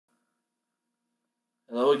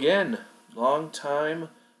Hello again. Long time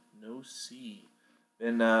no see.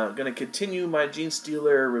 Been going to continue my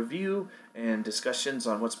Genestealer review and discussions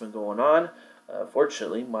on what's been going on.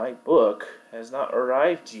 Fortunately, my book has not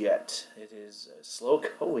arrived yet. It is slow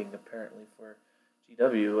going, apparently, for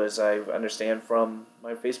GW, as I understand from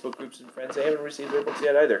my Facebook groups and friends. They haven't received their books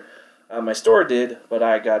yet either. My store did, but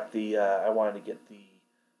I got I wanted to get the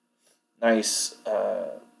nice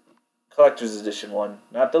collector's edition one,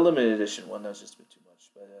 not the limited edition one. That was just a bit too much.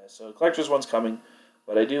 But so the collector's one's coming,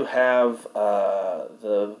 but I do have a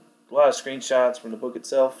lot of screenshots from the book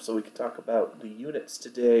itself, so we can talk about the units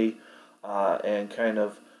today and kind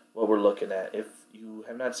of what we're looking at. If you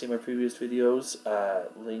have not seen my previous videos,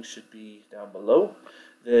 links should be down below.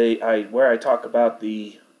 Where I talk about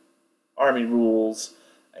the army rules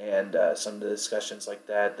and some of the discussions like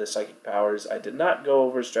that, the psychic powers. I did not go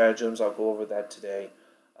over stratagems. I'll go over that today.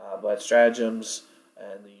 But stratagems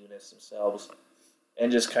and the units themselves,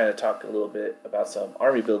 and just kind of talk a little bit about some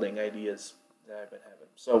army building ideas that I've been having.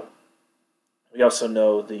 So we also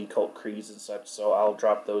know the cult creeds and such, so I'll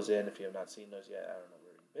drop those in if you have not seen those yet. I don't know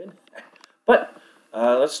where you've been. But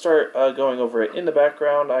let's start going over it. In the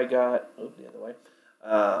background, I got, the other way,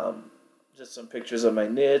 just some pictures of my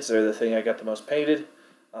NIDs. They're the thing I got the most painted.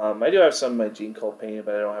 I do have some of my Gene Cult painted,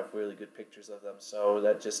 but I don't have really good pictures of them, so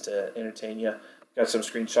that just to entertain you. Got some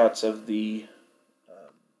screenshots of the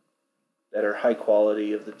that are high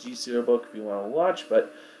quality of the Genestealer book if you want to watch,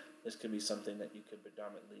 but this could be something that you could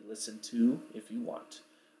predominantly listen to if you want.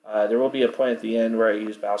 There will be a point at the end where I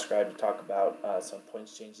use Battlescribe to talk about some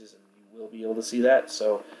points changes, and you will be able to see that,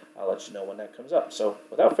 so I'll let you know when that comes up. So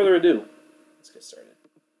without further ado, let's get started.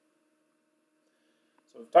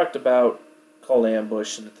 So we've talked about called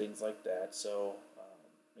ambush and things like that, so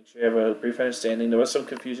make sure you have a brief understanding. There was some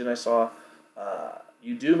confusion I saw.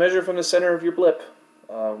 You do measure from the center of your blip,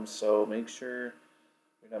 so make sure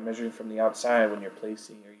you're not measuring from the outside when you're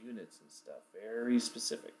placing your units and stuff. Very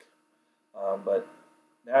specific. But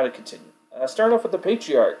now to continue. Start off with the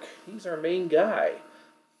Patriarch. He's our main guy.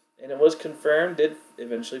 And it was confirmed, did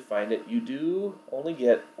eventually find it, you do only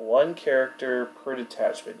get one character per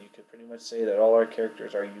detachment. You could pretty much say that all our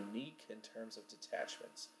characters are unique in terms of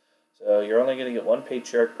detachments. So you're only going to get one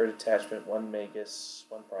Patriarch per detachment, one Magus,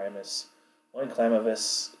 one Primus, one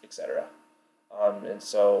Clamavis, etc. And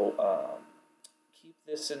so keep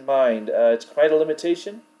this in mind. It's quite a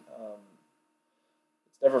limitation.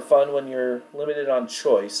 It's never fun when you're limited on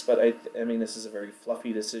choice, but I mean, this is a very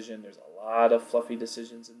fluffy decision. There's a lot of fluffy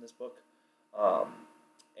decisions in this book.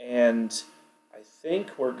 And I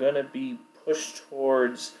think we're going to be pushed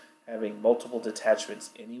towards having multiple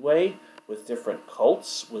detachments anyway, with different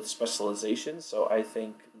cults, with specializations. So I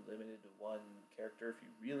think limited to one character. If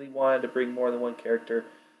you really wanted to bring more than one character,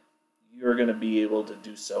 you're going to be able to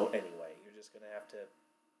do so anyway. You're just going to have to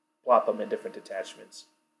plop them in different detachments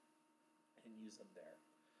and use them there.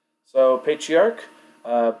 So Patriarch,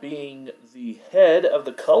 being the head of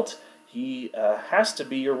the cult, he has to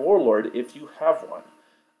be your warlord if you have one.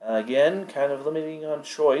 Again, kind of limiting on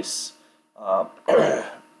choice.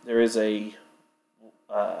 There is a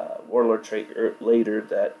warlord trait later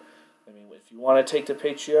that, I mean, if you want to take the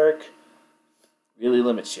Patriarch, really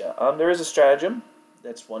limits you. There is a stratagem.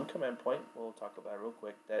 That's one command point. We'll talk about it real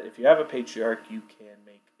quick. That if you have a Patriarch, you can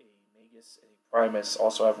make a Magus and a Primus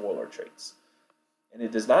also have warlord traits. And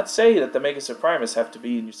it does not say that the Magus or Primus have to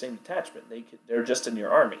be in your same detachment. They're just in your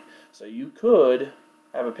army. So you could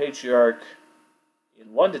have a Patriarch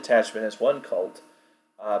in one detachment as one cult,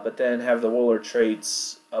 but then have the warlord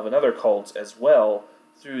traits of another cult as well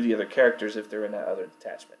through the other characters if they're in that other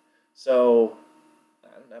detachment. So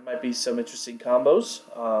that might be some interesting combos.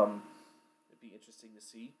 It'd be interesting to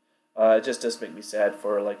see. It just does make me sad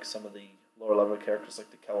for like some of the lower level characters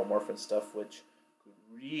like the Calomorph and stuff, which could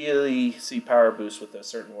really see power boost with a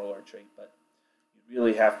certain warlord trait, but you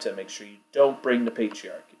really have to make sure you don't bring the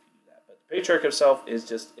Patriarch if you do that. But the Patriarch himself is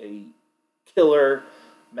just a killer,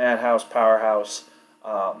 madhouse, powerhouse,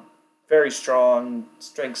 very strong,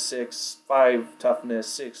 strength 6, 5 toughness,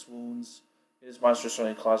 6 wounds. His monstrous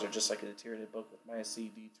running claws are just like in the Tyranid book with minus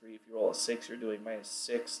C, D3. If you roll a 6, you're doing minus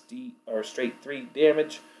 6 D or straight 3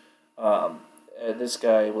 damage. And this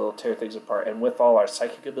guy will tear things apart. And with all our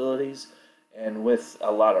psychic abilities and with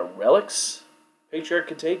a lot of relics Patriarch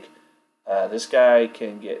can take, this guy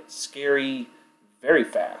can get scary very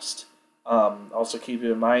fast. Also keep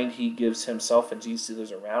in mind he gives himself and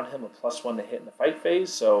Genestealers around him a +1 to hit in the fight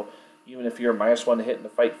phase. So even if you're -1 to hit in the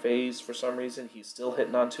fight phase for some reason, he's still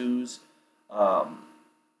hitting on 2s.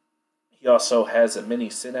 He also has a mini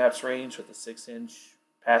synapse range with a 6-inch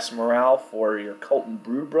pass morale for your cult and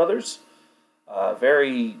brood brothers.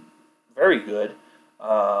 Very, very good.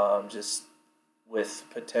 just with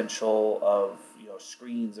potential of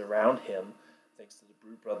screens around him, thanks to the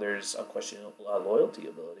Brood Brothers' unquestioned loyalty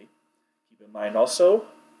ability. Keep in mind also,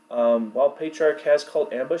 while Patriarch has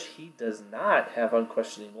Cult Ambush, he does not have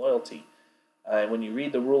unquestioning loyalty. When you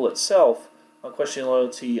read the rule itself, unquestioning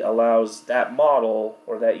loyalty allows that model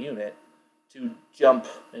or that unit to jump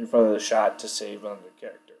in front of the shot to save another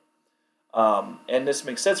character. And this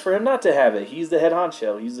makes sense for him not to have it. He's the head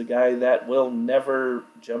honcho. He's the guy that will never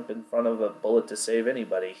jump in front of a bullet to save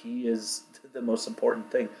anybody. He is the most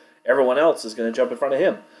important thing. Everyone else is going to jump in front of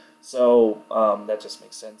him. So that just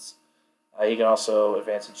makes sense. He can also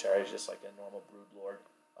advance and charge just like a normal Brood Lord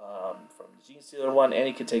from the Genestealer one, and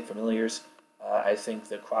he can take familiars. I think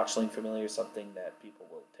the Crotchling familiar is something that people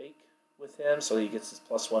will take with him, so he gets his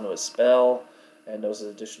 +1 to his spell, and knows his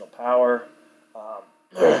additional power.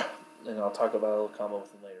 And I'll talk about a little combo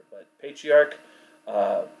with him later. But Patriarch,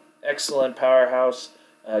 excellent powerhouse.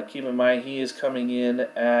 Keep in mind he is coming in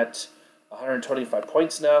at 125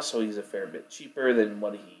 points now, so he's a fair bit cheaper than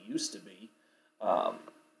what he used to be.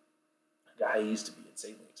 Guy used to be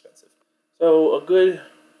insanely expensive. So a good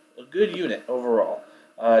unit overall.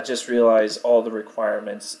 Just realize all the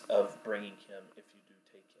requirements of bringing him if you do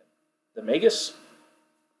take him. The Magus,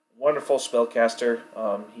 wonderful spellcaster.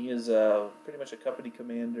 He is pretty much a company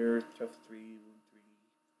commander. Tough 3, wound 3,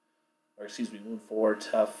 or excuse me, wound 4.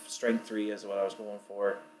 Tough strength 3 is what I was going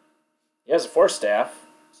for. He has a Force Staff,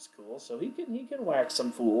 which is cool. So he can whack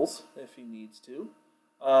some fools if he needs to.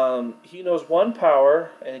 He knows 1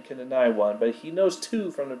 power and can deny 1, but he knows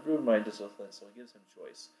 2 from the Broodmind Discipline, so it gives him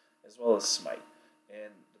choice, as well as Smite.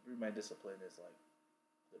 And the Broodmind Discipline is like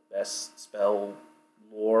the best spell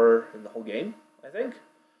lore in the whole game, I think.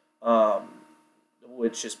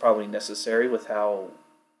 Which is probably necessary with how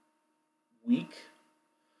weak.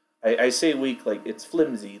 I say weak like it's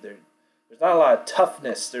flimsy. There's not a lot of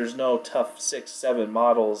toughness. There's no tough 6, 7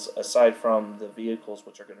 models aside from the vehicles,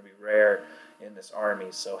 which are going to be rare in this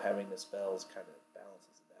army. So having the spells kind of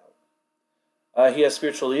balances it out. He has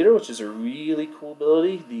Spiritual Leader, which is a really cool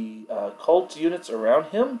ability. The cult units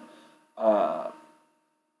around him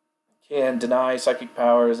can deny psychic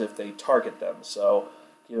powers if they target them. So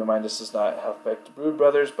keep in mind this does not affect the Brood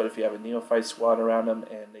Brothers, but if you have a Neophyte squad around them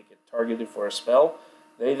and they get targeted for a spell,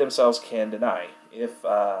 they themselves can deny. If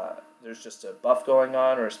there's just a buff going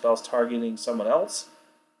on or a spell's targeting someone else,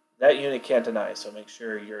 that unit can't deny. So make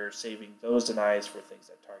sure you're saving those denies for things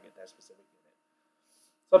that target that specific unit.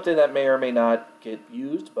 Something that may or may not get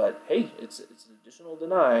used, but hey, it's an additional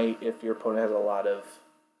deny if your opponent has a lot of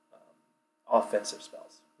offensive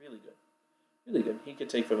spells. Really good. Really good. He could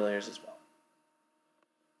take familiars as well.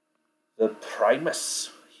 The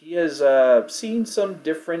Primus. He has seen some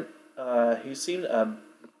different... he's seen a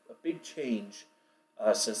big change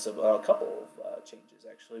since a couple of changes,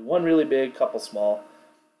 actually. One really big, couple small.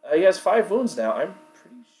 He has 5 wounds now. I'm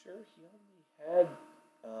pretty sure he only had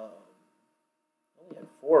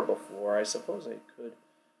 4 before. I suppose I could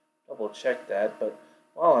double check that, but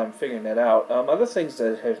while I'm figuring that out, other things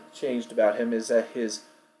that have changed about him is that his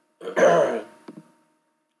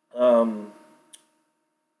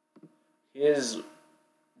his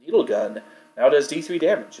needle gun now does D3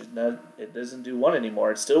 damage. It doesn't do 1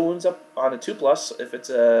 anymore. It still wounds up on a 2+ if it's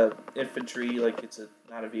a infantry, like it's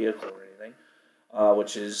not a vehicle or anything,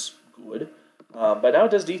 which is good. But now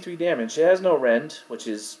it does D3 damage. It has no rend, which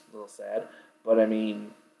is a little sad. But I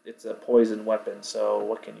mean, it's a poison weapon, so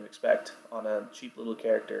what can you expect on a cheap little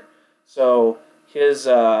character? So his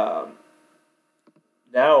now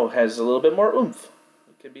has a little bit more oomph.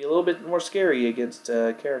 It could be a little bit more scary against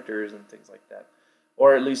characters and things like that.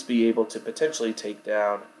 Or at least be able to potentially take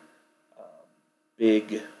down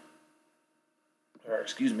the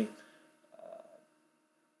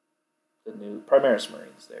new Primaris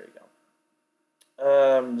Marines. There you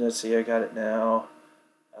go. Let's see, I got it now.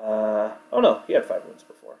 Oh no, he had 5 wounds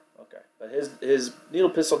before. Okay, but his needle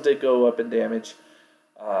pistol did go up in damage,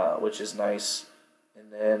 which is nice.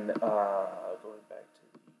 And then going back to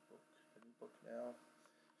the new book now.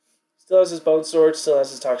 Still has his bone sword, still has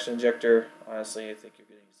his toxin injector. Honestly, I think you're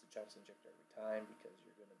going to use the toxin injector every time because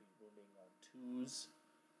you're going to be wounding on 2s,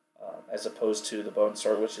 as opposed to the bone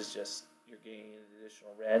sword, which is just you're gaining an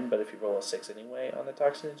additional rend. But if you roll a 6 anyway on the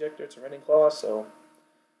toxin injector, it's a rending claw. So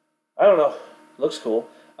I don't know. Looks cool.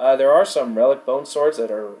 There are some relic bone swords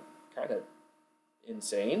that are kind of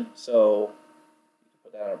insane. So you can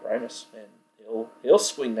put that on a Primus and he'll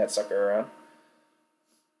swing that sucker around.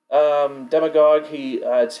 Demagogue,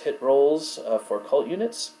 it's hit rolls for cult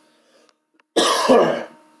units.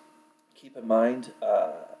 Keep in mind,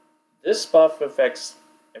 this buff affects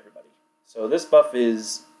everybody. So this buff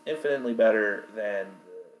is infinitely better than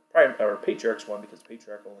the Prime or Patriarch's one because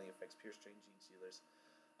Patriarch only affects pure strain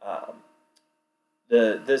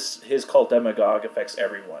Genestealers. His cult demagogue affects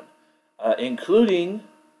everyone, including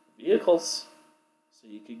vehicles. So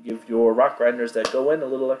you can give your rock grinders that go in a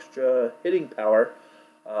little extra hitting power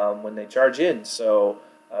when they charge in. So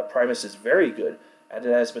Primus is very good.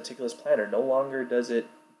 Added as Meticulous Planner. No longer does it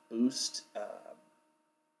boost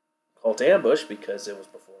Cult Ambush because it was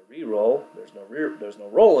before reroll. There's no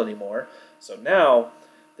roll anymore. So now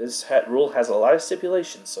this rule has a lot of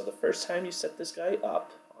stipulations. So the first time you set this guy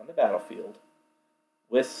up on the battlefield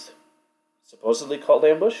with supposedly Cult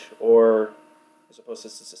Ambush, or as opposed to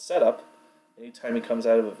this is a setup, anytime he comes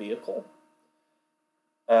out of a vehicle,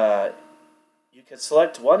 you can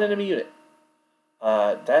select one enemy unit.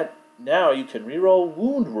 That now you can reroll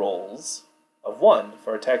wound rolls of 1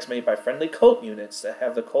 for attacks made by friendly cult units that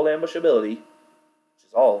have the Cult Ambush ability, which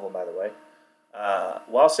is all of them, by the way,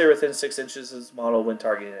 while stay within 6 inches of his model when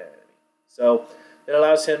targeting an enemy. So it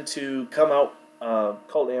allows him to come out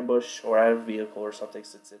Cult Ambush or out of a vehicle or something,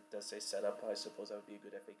 since it does say setup. I suppose that would be a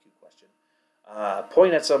good FAQ question.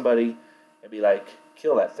 Point at somebody and be like,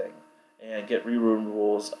 kill that thing, and get reroll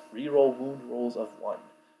wound rolls of 1,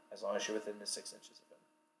 as long as you're within the 6 inches of him.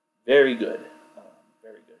 Very good.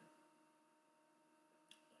 Very good.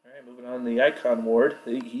 Alright, moving on to the Icon Ward.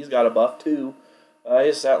 He's got a buff too.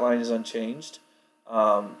 His stat line is unchanged.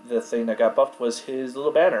 The thing that got buffed was his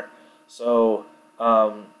little banner. So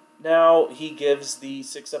now he gives the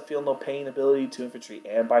 6-up Feel No Pain ability to infantry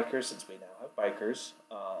and bikers, since we now have bikers.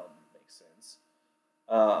 Makes sense.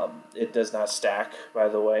 It does not stack, by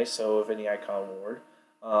the way, so if any Icon Ward.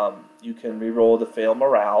 You can reroll the Fail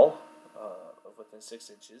Morale within 6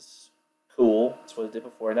 inches. Cool. That's what it did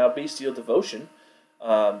before. Now Bestial Devotion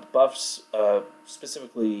buffs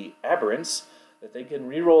specifically Aberrants that they can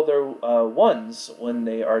reroll their 1s when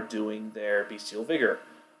they are doing their Bestial Vigor,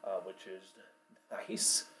 which is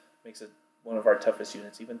nice. Makes it one of our toughest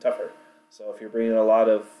units even tougher. So if you're bringing a lot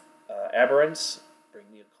of Aberrants, bring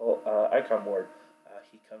the Icon Ward.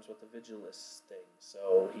 He comes with the Vigilus thing,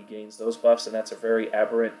 so he gains those buffs, and that's a very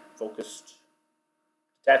Aberrant-focused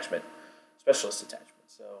detachment, specialist detachment.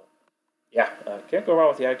 So, yeah, can't go wrong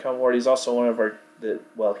with the Icon Ward. He's also one of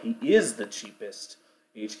he is the cheapest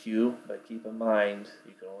HQ, but keep in mind,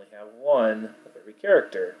 you can only have 1 of every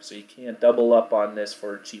character, so you can't double up on this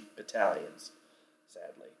for cheap battalions,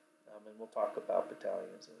 sadly. And we'll talk about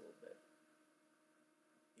battalions in a little bit.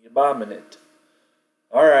 The Abominant.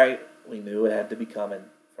 Alright, we knew it had to be coming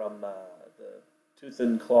from the Tooth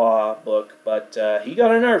and Claw book, but he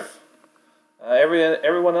got a nerf.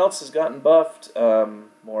 Everyone else has gotten buffed,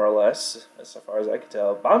 more or less, as far as I can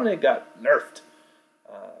tell. Abominant got nerfed.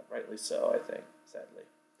 Rightly so, I think, sadly.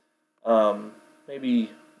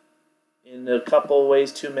 Maybe in a couple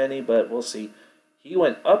ways too many, but we'll see. He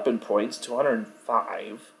went up in points to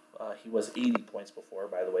 105. He was 80 points before,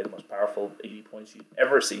 by the way, the most powerful 80 points you've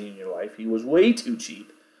ever seen in your life. He was way too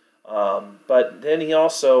cheap. But then he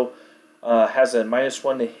also has a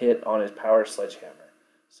 -1 to hit on his Power Sledgehammer.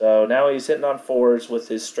 So now he's hitting on 4s with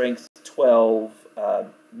his Strength 12,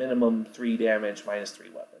 minimum 3 damage, -3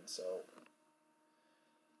 weapon. So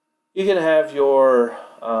you can have your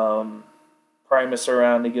Primus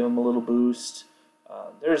around to give him a little boost.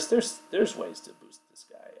 There's ways to boost this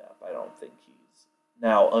guy up. I don't think he's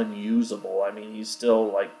now unusable. I mean, he's still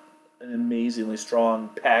like an amazingly strong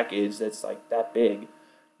package that's like that big.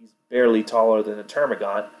 He's barely taller than a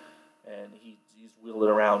Termagant, and he's wielding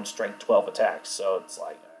around Strength 12 attacks. So it's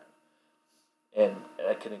like, and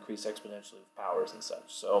that can increase exponentially with powers and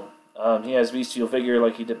such. So he has Bestial Vigor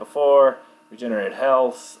like he did before. Regenerated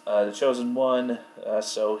Health, the Chosen One,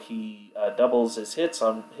 so he doubles his hits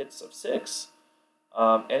on hits of 6.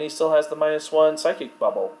 And he still has the -1 Psychic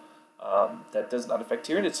Bubble that does not affect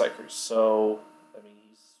Tyranid Psychers. So, I mean,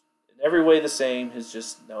 he's in every way the same. He's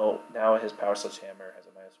just now his Power Sledgehammer has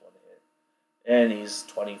a -1 to hit. And he's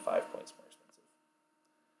 25 points more expensive.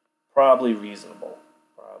 Probably reasonable.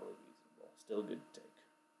 Still good to take.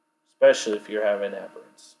 Especially if you're having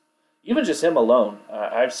Aberrants. Even just him alone,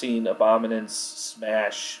 I've seen Abominants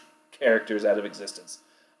smash characters out of existence.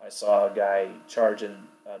 I saw a guy charging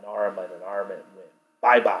an Armament win.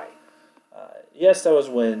 Bye-bye. Yes, that was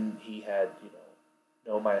when he had,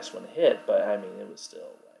 no -1 hit, but I mean, it was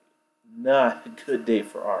still like not a good day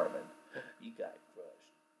for Armament. He got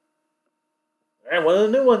crushed. Alright, one of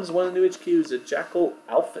the new ones, one of the new HQs, is Jackal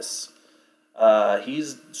Alphys.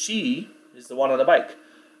 She is the one on the bike.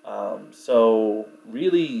 So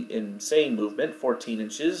really insane movement, 14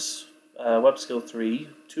 inches, web skill 3,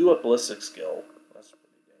 2 up ballistic skill. That's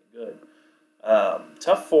pretty dang good.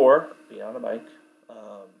 Tough 4, be on a bike.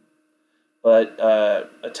 But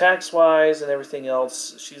attacks-wise and everything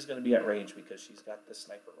else, she's going to be at range because she's got the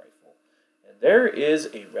sniper rifle. And there is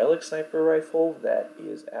a relic sniper rifle that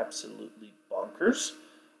is absolutely bonkers.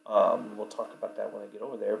 We'll talk about that when I get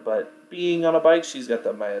over there. But being on a bike, she's got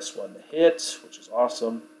the -1 to hit, which is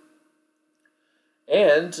awesome.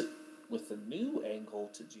 And with the new angle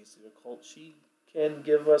to Genestealer Cult, she can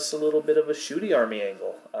give us a little bit of a shooty army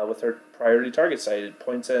angle with her priority target sighted.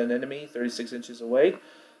 Points at an enemy 36 inches away.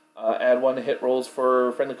 Add 1 to hit rolls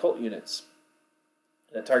for friendly cult units.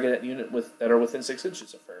 And target that unit that are within 6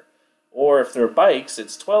 inches of her. Or if they're bikes,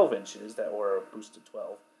 it's 12 inches, that were boosted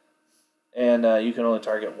 12. And you can only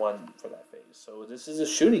target 1 for that phase. So this is a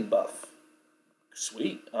shooting buff.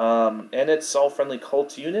 Sweet. And it's all friendly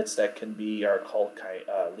cult units that can be our cult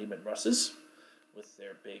Lehman Russes with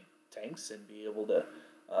their big tanks and be able to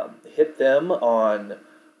hit them on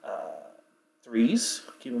 3s.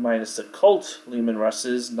 Keep in mind it's the cult Lehman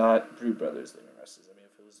Russes, not Brood Brothers Lehman Russes. I mean,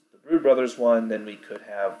 if it was the Brood Brothers one, then we could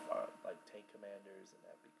have like tank commanders, and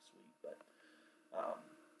that'd be sweet. But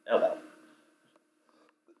oh well.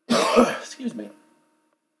 Excuse me.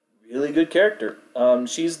 Really good character.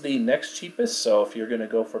 She's the next cheapest, so if you're going to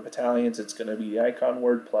go for battalions, it's going to be the icon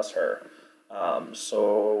word plus her.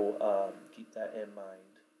 Keep that in mind.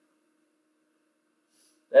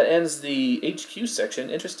 That ends the HQ section.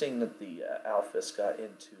 Interesting that the Alphys got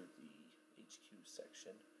into the HQ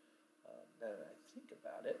section. Now that I think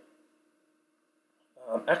about it.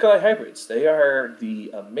 Acolyte Hybrids. They are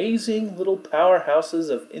the amazing little powerhouses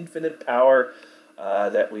of infinite power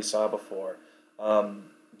that we saw before.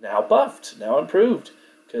 Now buffed, now improved.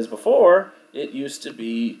 Because before, it used to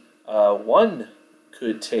be 1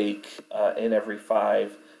 could take in every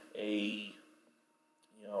 5 a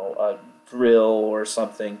drill or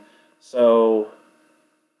something. So,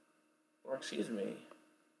 or excuse me.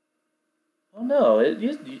 Oh no, it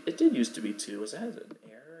did used to be 2. Was that an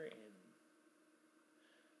error in?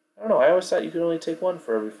 I don't know. I always thought you could only take 1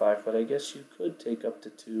 for every 5, but I guess you could take up to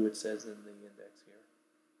 2. It says in the index here.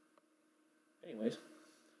 Anyways,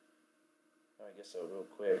 I guess so. Real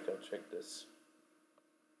quick, I'll check this.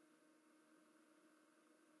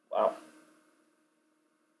 Wow.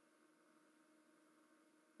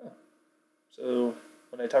 So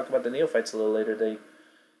when I talk about the neophytes a little later, they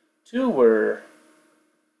too were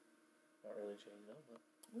not really changed up.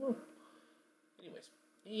 But,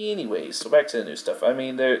 anyways, so back to the new stuff. I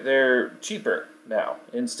mean, they're cheaper now.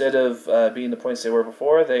 Instead of being the points they were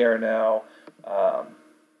before, they are now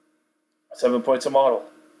 7 points a model,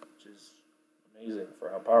 which is amazing for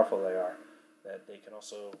how powerful they are. That they can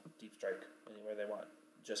also deep strike anywhere they want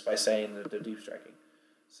just by saying that they're deep striking.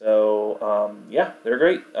 So, yeah, they're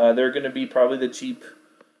great. They're going to be probably the cheap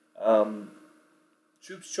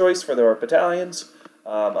troops choice for their battalions.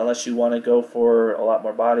 Unless you want to go for a lot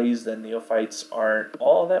more bodies, then neophytes aren't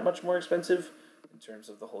all that much more expensive in terms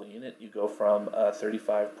of the whole unit. You go from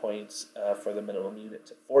 35 points for the minimum unit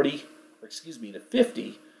to 40, or excuse me, to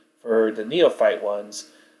 50 for the neophyte ones.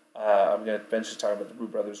 I'm going to eventually talk about the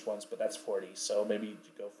Brood Brothers ones, but that's 40. So maybe you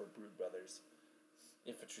go for Brood Brothers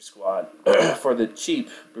infantry squad for the cheap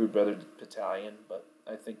Brood Brother battalion, but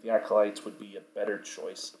I think the Acolytes would be a better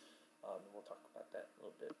choice. We'll talk about that a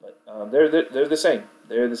little bit, but they're the same.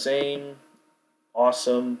 They're the same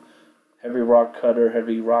awesome heavy rock cutter,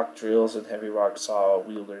 heavy rock drills, and heavy rock saw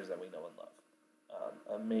wielders that we know and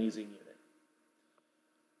love. Amazing unit.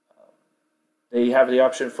 They have the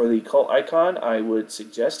option for the cult icon. I would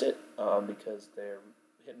suggest it because they're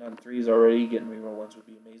hitting on 3s already. Getting reroll 1s would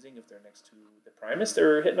be amazing. If they're next to the Primus,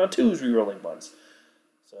 they're hitting on 2s, rerolling 1s.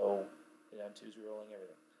 So, hitting on 2s, rerolling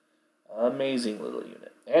everything. Amazing little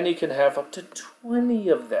unit. And you can have up to 20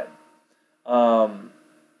 of them. I'm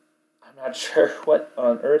not sure what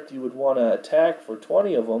on earth you would want to attack for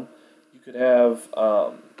 20 of them. You could have,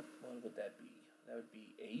 what would that be? That would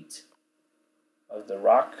be 8 of the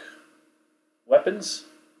rock weapons,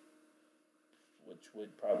 which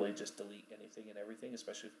would probably just delete anything and everything,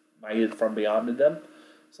 especially if Mighted from Beyonded them.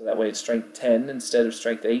 So that way it's strength 10 instead of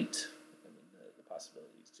strength 8. I mean, the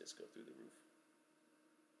possibilities just go through the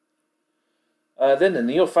roof. Then the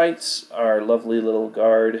neophytes are lovely little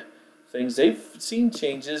guard things. They've seen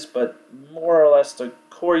changes, but more or less the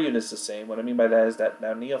core unit's the same. What I mean by that is that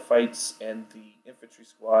now neophytes and the infantry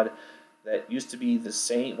squad that used to be the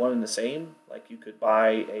same, one and the same, like you could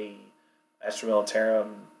buy a Astra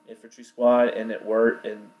Militarum infantry squad, and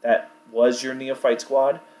that was your neophyte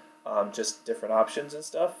squad, just different options and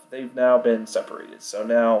stuff. They've now been separated. So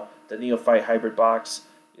now the neophyte hybrid box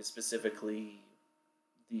is specifically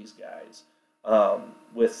these guys.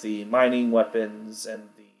 With the mining weapons and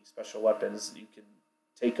the special weapons, you can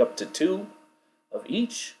take up to 2 of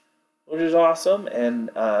each, which is awesome, and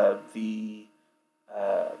the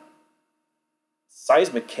uh,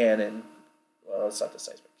 seismic cannon. Well, it's not the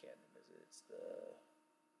seismic cannon. It's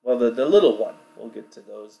the little one. We'll get to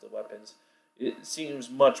those. The weapons. It seems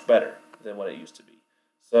much better than what it used to be.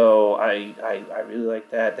 So I really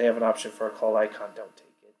like that. They have an option for a call icon. Don't take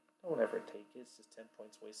it. Don't ever take it. It's just 10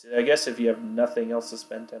 points wasted. I guess if you have nothing else to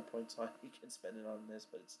spend 10 points on, you can spend it on this,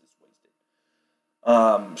 but it's just wasted.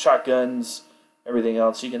 Shotguns, everything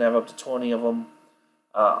else. You can have up to 20 of them.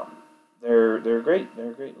 They're great.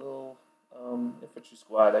 They're a great little infantry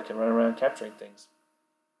squad that can run around capturing things.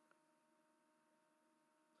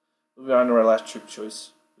 Moving on to our last troop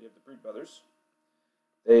choice, we have the Brood Brothers.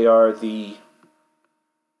 They are the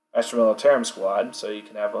Astra Militarum squad, so you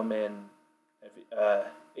can have them in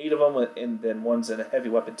 8 of them, and then one's in a heavy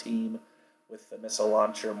weapon team with a missile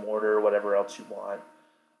launcher, mortar, whatever else you want.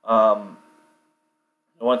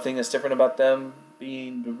 The one thing that's different about them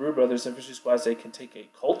being the Brood Brothers infantry squads, they can take a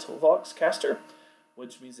Cult Vox caster,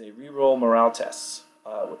 which means they reroll morale tests,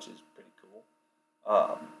 which is pretty cool.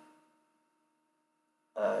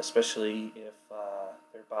 Especially if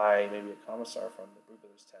they're by maybe a commissar from the Brood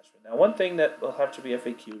Brothers attachment. Now, one thing that will have to be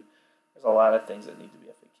FAQ'd, there's a lot of things that need to be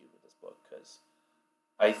FAQ'd with this book, because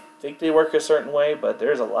I think they work a certain way, but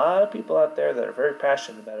there's a lot of people out there that are very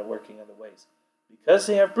passionate about it working other ways. Because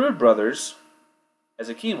they have Brood Brothers as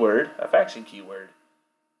a keyword, a faction keyword,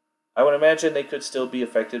 I would imagine they could still be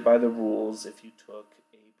affected by the rules if you took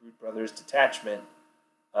a Brood Brothers detachment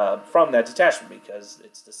from that detachment, because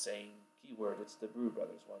it's the same keyword. It's the Brood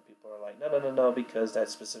Brothers one. People are like, no, because that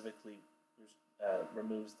specifically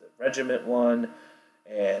removes the regiment one,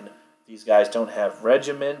 and these guys don't have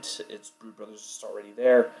regiment. It's Brood Brothers just already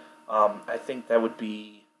there. I think that would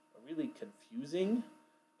be really confusing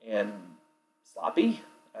and sloppy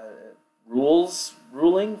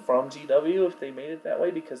ruling from GW if they made it that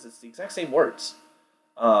way, because it's the exact same words.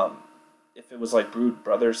 If it was like Brood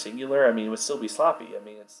Brother singular, I mean, it would still be sloppy. I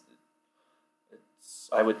mean, it's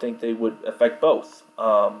I would think they would affect both,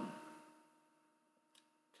 because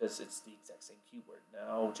it's the exact same keyword.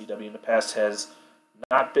 Now, GW in the past has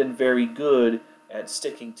not been very good at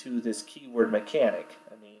sticking to this keyword mechanic.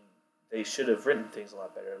 I mean, they should have written things a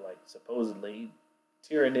lot better. Like, supposedly,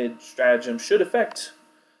 Tyrannid stratagem should affect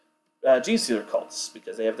Genestealer cults,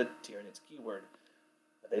 because they have the Tyrannid's keyword,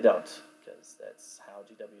 but they don't, because that's how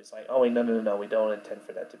GW is like, oh wait, no, we don't intend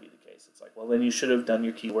for that to be the case. It's like, well, then you should have done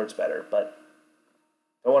your keywords better, but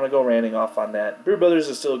don't want to go ranting off on that. Brood Brothers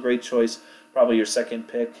is still a great choice, probably your second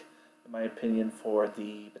pick, in my opinion, for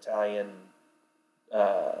the battalion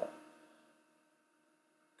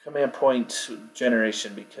command point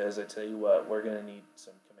generation, because I tell you what, we're going to need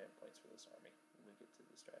some command points for this army when we get to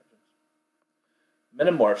the stratagems.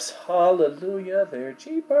 Metamorphs, hallelujah, they're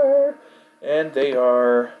cheaper, and they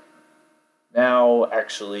are now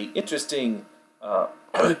actually interesting.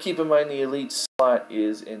 Keep in mind the elite slot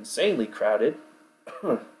is insanely crowded,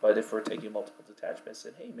 but if we're taking multiple detachments,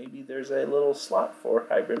 then hey, maybe there's a little slot for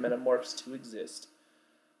hybrid metamorphs to exist.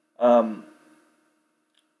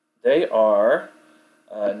 They are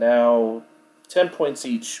now 10 points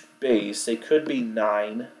each base. They could be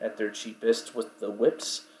 9 at their cheapest with the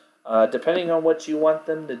whips. Depending on what you want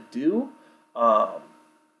them to do,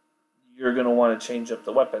 you're going to want to change up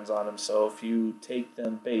the weapons on them. So if you take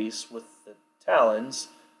them base with the talons,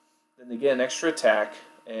 then they get an extra attack,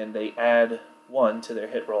 and they add 1 to their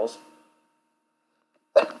hit rolls.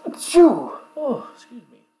 Oh, excuse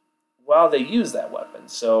me. While they use that weapon.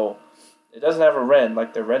 So it doesn't have a rend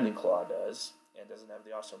like their Rending Claw does, and doesn't have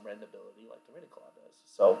the awesome rend ability like the Rending Claw does.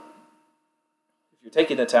 So if you're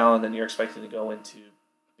taking the talon, then you're expecting to go into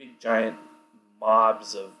big giant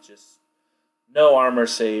mobs of just no armor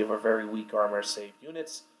save or very weak armor save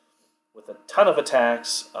units with a ton of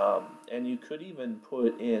attacks, and you could even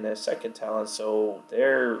put in a second talon, so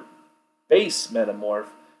their base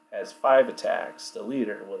metamorph has 5 attacks. The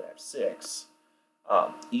leader would have 6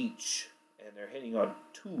 each, and they're hitting on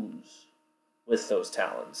 2s with those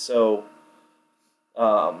talons. So,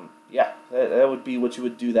 yeah, that would be what you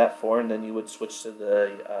would do that for, and then you would switch to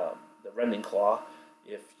the Rending Claw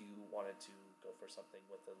if you wanted to go for something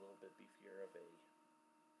with a little bit beefier of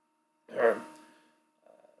a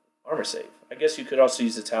armor save. I guess you could also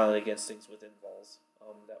use the talent against things with invols.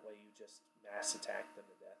 That way you just mass attack them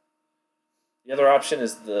to death. The other option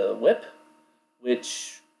is the whip,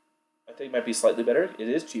 which I think might be slightly better. It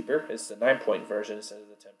is cheaper. It's the 9-point version instead of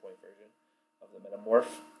the 10-point version of the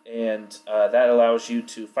metamorph, and that allows you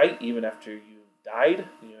to fight even after you died.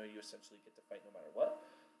 You know, you essentially get to fight no matter what.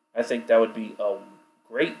 I think that would be a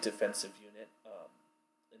great defensive unit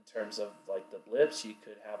in terms of like the blips, you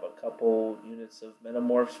could have a couple units of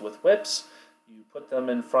metamorphs with whips. You put them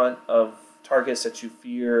in front of targets that you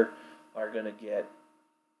fear are going to get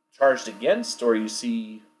charged against, or you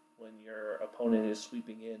see when your opponent is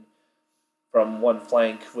sweeping in from one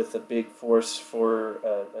flank with a big force for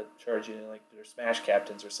a charge in, like their smash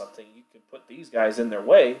captains or something. You can put these guys in their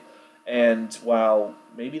way, and while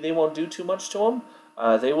maybe they won't do too much to them,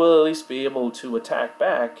 they will at least be able to attack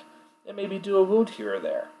back and maybe do a wound here or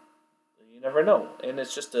there. You never know, and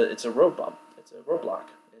it's just it's a road bump, it's a roadblock,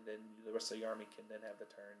 and then the rest of the army can then have the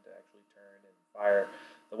turn to actually turn and fire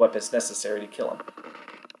the weapons necessary to kill them.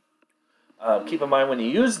 Keep in mind when you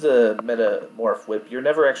use the Metamorph Whip, you're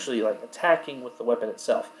never actually like attacking with the weapon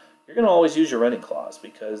itself. You're going to always use your Running Claws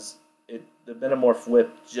because the Metamorph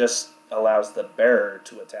Whip just allows the bearer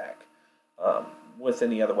to attack with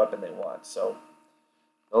any other weapon they want. So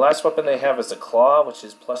the last weapon they have is the Claw, which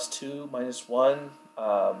is +2, -1.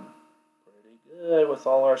 Pretty good with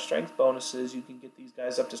all our strength bonuses. You can get these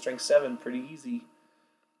guys up to strength 7 pretty easy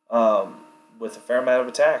with a fair amount of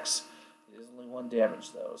attacks. It is only 1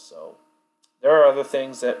 damage though, so there are other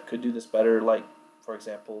things that could do this better, like, for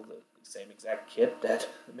example, the same exact kit that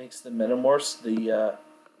makes the Metamorphs, the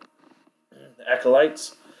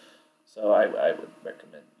Acolytes. So I would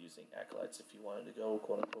recommend using Acolytes if you wanted to go,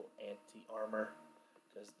 quote-unquote, anti-armor,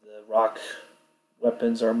 because the rock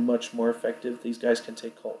weapons are much more effective. These guys can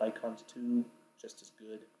take cult icons too, just as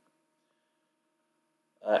good.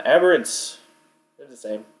 Aberrants, they're the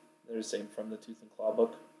same. They're the same from the Tooth and Claw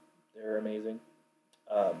book. They're amazing.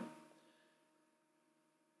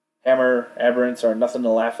 Hammer Aberrants are nothing to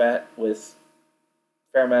laugh at with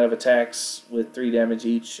a fair amount of attacks with 3 damage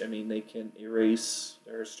each. I mean, they can erase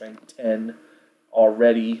their strength 10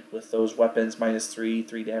 already with those weapons, -3,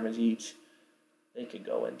 3 damage each. They can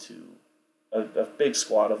go into a big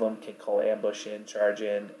squad of them, can call ambush in, charge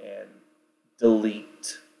in, and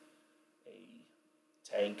delete a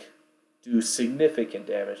tank, do significant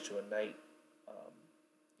damage to a knight.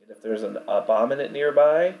 And if there's an abominant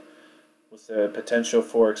nearby, with the potential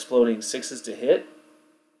for exploding 6s to hit,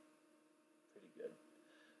 pretty good.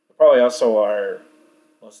 They're probably also our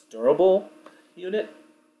most durable unit.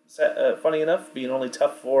 Funny enough, being only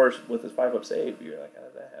tough 4 with his 5-up save, you're like, how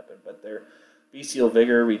did that happen? But they're Bestial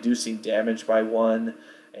Vigor, reducing damage by 1,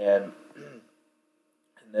 and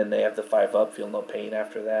then they have the 5-up, feel no pain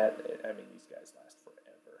after that. I mean, these guys last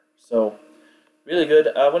forever. So, really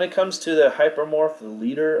good. When it comes to the Hypermorph, the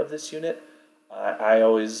leader of this unit, I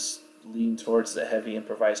always lean towards the heavy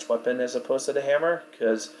improvised weapon as opposed to the hammer,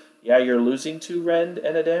 because yeah, you're losing 2 rend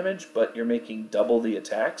and a damage, but you're making double the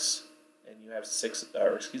attacks, and you have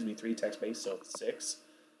 3 attacks base, so it's 6.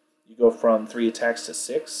 You go from 3 attacks to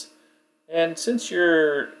 6, and since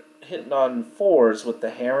you're hitting on 4s with the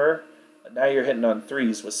hammer, now you're hitting on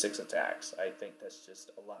 3s with 6 attacks. I think that's just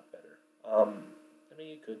a lot better. I mean,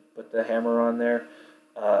 you could put the hammer on there.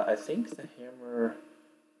 I think the hammer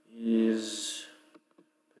is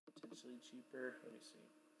potentially cheaper. Let me see.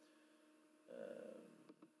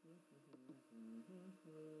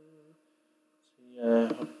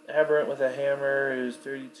 Aberrant with a hammer is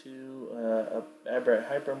 32. Aberrant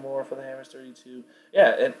Hypermorph with a hammer is 32.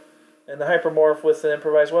 Yeah, and the Hypermorph with an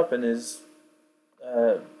improvised weapon is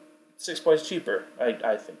 6 points cheaper.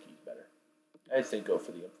 I think he's better. I think go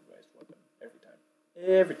for the improvised weapon every time.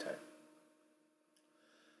 Every time.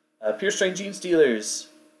 Pure Strength Genestealers.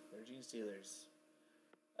 They're Genestealers.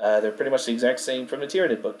 They're pretty much the exact same from the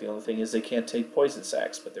Tyranid book. The only thing is they can't take poison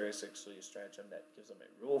sacks, but there is actually a stratagem that gives them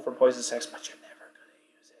a rule for poison sacks, but you're never going to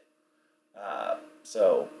use it.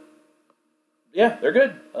 So, yeah, they're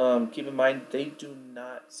good. Keep in mind, they do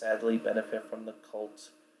not, sadly, benefit from the Cult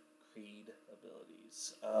Creed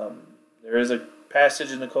abilities. There is a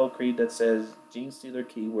passage in the Cult Creed that says, Genestealer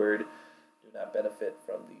keyword, do not benefit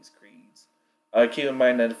from these creeds. Keep in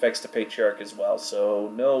mind that affects the Patriarch as well, so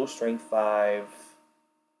no Strength 5,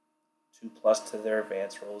 2+ to their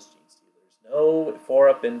advance rolls Genestealers. No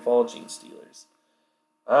 4-up infall Genestealers.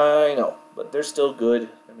 I know, but they're still good.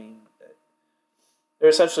 I mean, they're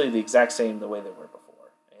essentially the exact same the way they were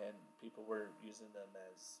before, and people were using them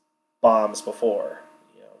as bombs before.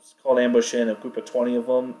 You know, it's called ambush in a group of 20 of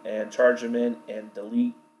them and charge them in and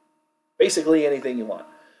delete basically anything you want.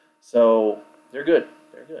 So they're good.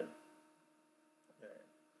 They're good.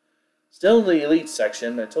 Still in the elite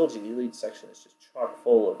section, I told you the elite section is just chock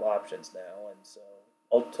full of options now, and so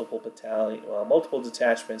multiple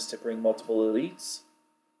detachments to bring multiple elites.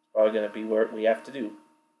 Probably going to be what we have to do.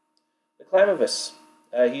 The Clamavus.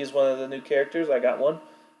 He is one of the new characters. I got one.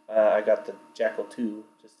 I got the Jackal 2,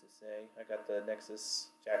 just to say. I got the Nexus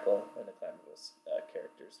Jackal and the Clamavus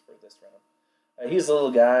characters for this He's a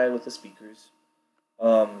little guy with the speakers.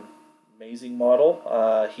 Um, Amazing model.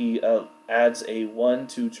 He adds a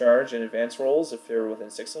 1-2 charge in advance rolls if they're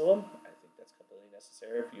within 6 of them. I think that's completely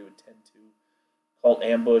necessary if you would tend to cult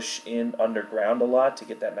ambush in underground a lot to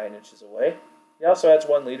get that 9 inches away. He also adds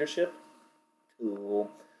 1 leadership.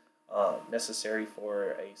 Cool. Necessary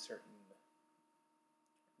for a certain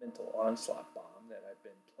mental onslaught bomb that I've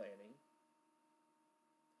been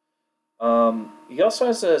planning. He also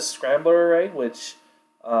has a scrambler array, which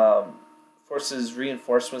forces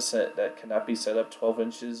reinforcements that cannot be set up 12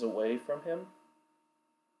 inches away from him.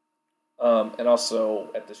 And also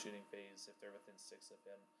at the shooting phase, if they're within 6 of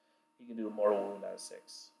him, he can do a mortal wound out of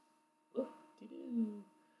 6.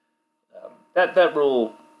 That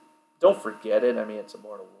rule, don't forget it. I mean, it's a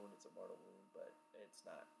mortal wound, but it's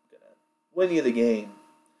not gonna win you the game.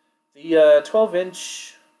 The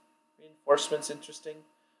 12-inch reinforcement's interesting.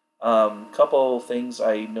 Couple things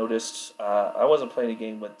I noticed. I wasn't playing a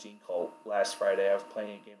game with Gene Colt last Friday. I was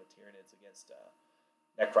playing a game with Tyranids against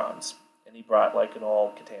Necrons, and he brought like an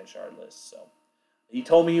all Catan shard list. So he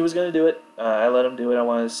told me he was going to do it. I let him do it. I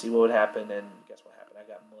wanted to see what would happen, and guess what happened? I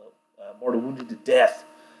got mortal wounded to death.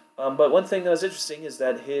 But one thing that was interesting is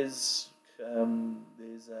that his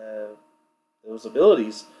those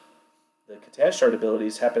abilities, the Catan shard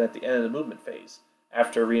abilities, happen at the end of the movement phase,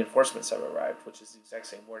 after reinforcements have arrived, which is the exact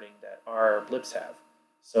same wording that our blips have.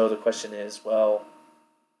 So the question is, well,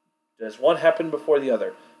 does one happen before the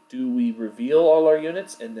other? Do we reveal all our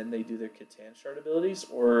units and then they do their Catan shard abilities,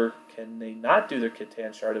 or can they not do their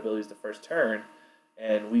Catan shard abilities the first turn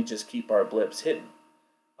and we just keep our blips hidden?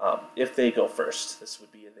 If they go first, this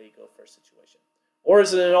would be a they go first situation. Or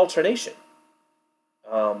is it an alternation?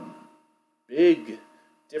 Big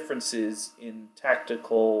differences in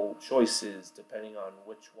tactical choices depending on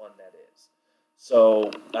which one that is. So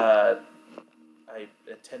I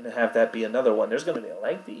intend to have that be another one. There's going to be a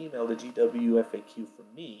lengthy email to GWFAQ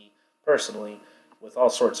from me personally with all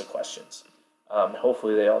sorts of questions.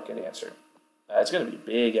 Hopefully they all get answered. It's going to be a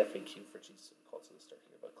big FAQ for Jesus and Cults of the Start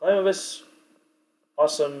here. But Climavis,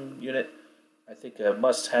 awesome unit. I think a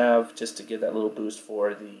must-have just to get that little boost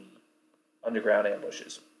for the underground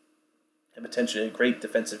ambushes. And potentially a great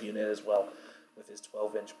defensive unit as well with his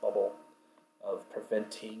 12-inch bubble of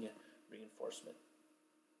preventing reinforcement.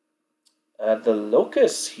 The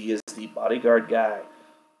Locust, he is the bodyguard guy.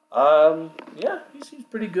 Yeah, he seems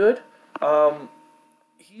pretty good.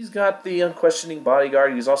 He's got the unquestioning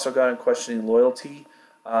bodyguard. He's also got unquestioning loyalty.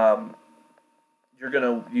 You're going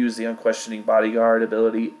to use the unquestioning bodyguard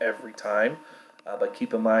ability every time. But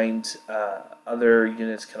keep in mind, other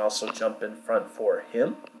units can also jump in front for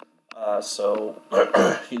him. So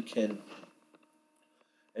you can,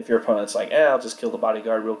 if your opponent's like, I'll just kill the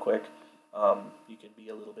bodyguard real quick, you can be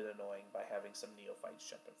a little bit annoying by having some neophytes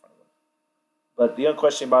jump in front of him. But the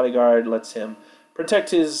unquestioning bodyguard lets him protect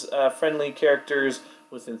his friendly characters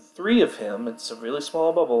within 3 of him. It's a really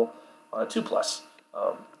small bubble on a 2+.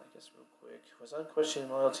 I guess real quick, was unquestioning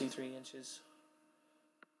loyalty 3 inches?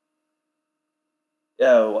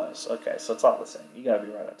 Yeah, it was. Okay, so it's all the same. You gotta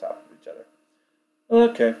be right on top of each other.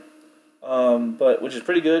 Okay. But which is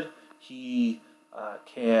pretty good. He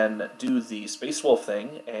can do the Space Wolf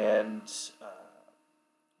thing and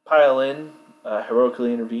pile in,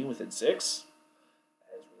 heroically intervene within 6.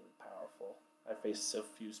 That is really powerful. I faced so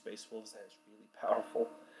few Space Wolves that is really powerful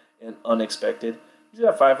and unexpected. He's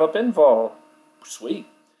got 5-up invul. Sweet.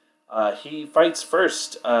 He fights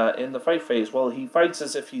first in the fight phase. Well, he fights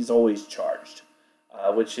as if he's always charged,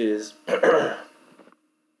 which is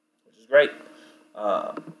great.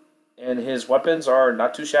 And his weapons are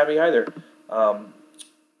not too shabby either.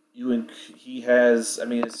 He has, I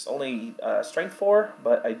mean, it's only strength 4,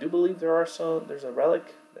 but I do believe there's a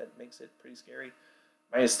relic that makes it pretty scary.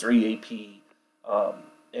 -3 AP,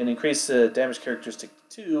 and increase the damage characteristic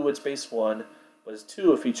 2. It's base 1, but it's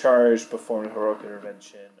 2 if he charged, performed heroic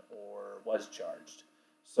intervention, or was charged.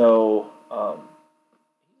 So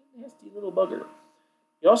he's a nasty little bugger.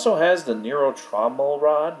 He also has the Neurotromal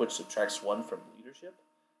Rod, which subtracts 1 from leadership.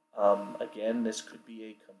 Again, this could be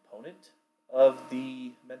a component of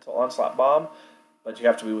the Mental Onslaught Bomb, but you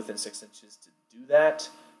have to be within 6 inches to do that.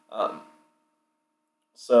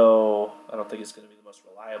 So I don't think it's going to be the most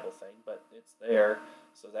reliable thing, but it's there.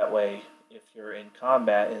 So that way, if you're in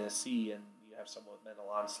combat in a sea and you have someone with Mental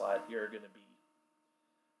Onslaught, you're going to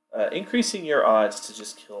be increasing your odds to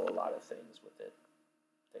just kill a lot of things with it,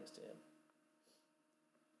 thanks to him.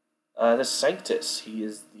 The Sanctus, he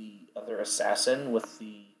is the other assassin with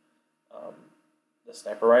the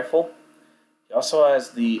sniper rifle. He also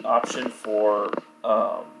has the option for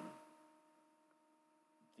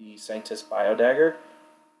the Sanctus Biodagger.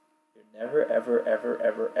 You're never, ever, ever,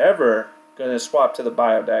 ever, ever going to swap to the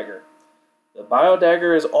Bio Dagger. The Bio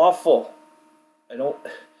Dagger is awful.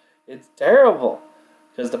 It's terrible.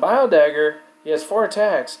 Because the Bio Dagger, he has 4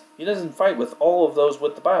 attacks. He doesn't fight with all of those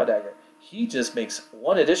with the Bio Dagger. He just makes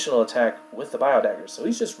 1 additional attack with the Bio Dagger. So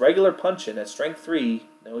he's just regular punching at strength 3,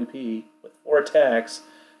 no EP, with 4 attacks.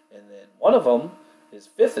 And then one of them, his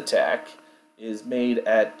 5th attack, is made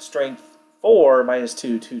at strength 4 minus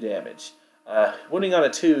 2 damage. Winning on a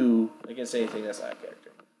 2 against anything that's not a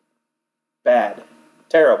character. Bad.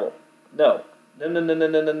 Terrible. No.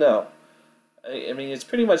 No. I mean, it's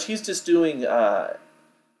pretty much, he's just doing,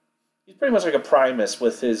 he's pretty much like a Primus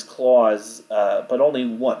with his claws, but only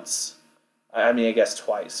once. I mean, I guess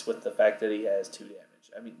twice, with the fact that he has 2 damage.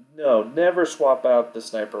 I mean, no, never swap out the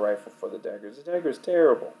sniper rifle for the daggers. The dagger is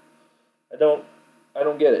terrible. I don't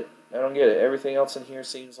get it. I don't get it. Everything else in here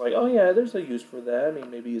seems like, oh yeah, there's a use for that. I mean,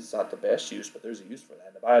 maybe it's not the best use, but there's a use for that.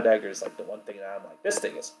 And the Bio Dagger is like the one thing that I'm like, this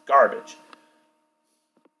thing is garbage.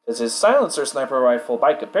 Because his silencer sniper rifle,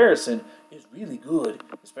 by comparison, is really good,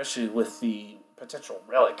 especially with the potential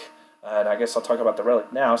relic. And I guess I'll talk about the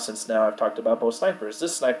relic now, since now I've talked about both snipers.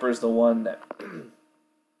 This sniper is the one that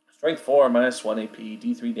strength 4 minus 1 AP,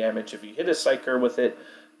 D3 damage. If you hit a psyker with it,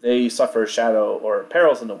 they suffer shadow or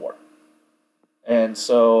perils in the war. And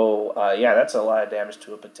so, yeah, that's a lot of damage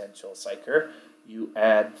to a potential psyker. You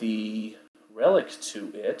add the relic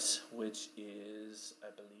to it, which is, I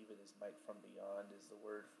believe it is Might from Beyond is the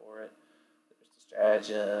word for it. There's the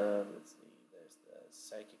stratagem, there's the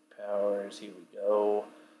psychic powers, here we go.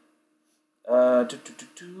 No,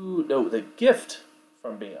 the gift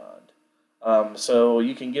from Beyond. So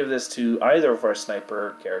you can give this to either of our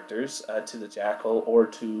sniper characters, to the Jackal or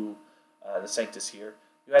to the Sanctus here.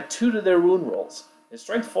 You add 2 to their wound rolls. It's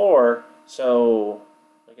strength 4, so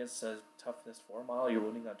against a toughness 4 model, you're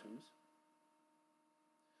wounding on 2s.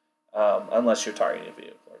 Unless you're targeting a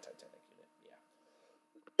vehicle or Titanic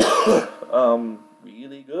unit. Yeah.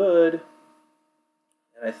 Really good.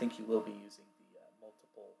 And I think you will be using the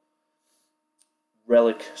multiple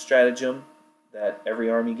relic stratagem that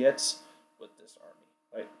every army gets with this army.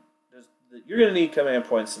 Like, you're going to need command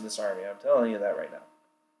points in this army. I'm telling you that right now.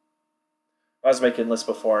 I was making lists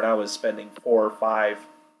before, and I was spending 4 or 5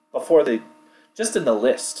 before just in the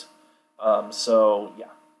list. So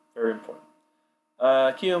yeah, very important.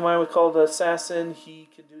 Keep in mind, we call the Assassin. He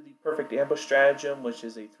can do the perfect ambush stratagem, which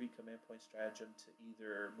is a 3 command point stratagem to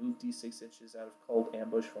either move D6 inches out of cold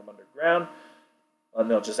ambush from underground.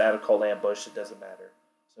 No, just out of cold ambush. It doesn't matter.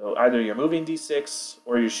 So either you're moving D6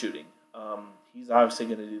 or you're shooting. He's obviously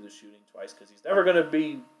going to do the shooting twice because he's never going to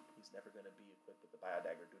be equipped with the Bio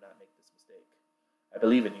Dagger. Do not make this mistake. I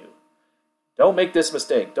believe in you. Don't make this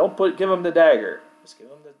mistake. Don't give him the dagger. Just give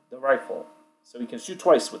him the rifle so he can shoot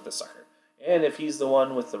twice with the sucker. And if he's the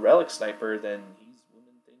one with the relic sniper, then he's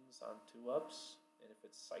winning things on 2-ups. And if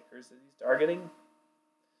it's psychers that he's targeting,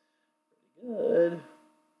 pretty good.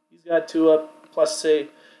 He's got 2-up plus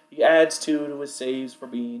save. He adds 2 to his saves for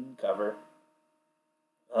being cover.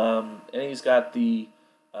 And he's got the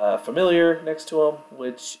familiar next to him,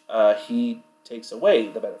 which he takes away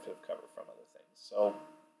the benefit of cover from other things. So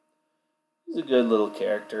he's a good little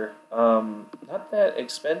character. Not that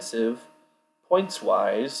expensive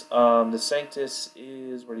points-wise. The Sanctus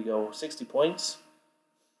is, where'd he go? 60 points.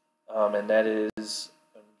 And that is,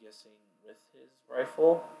 I'm guessing, with his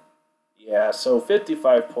rifle. Yeah, so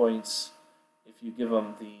 55 points if you give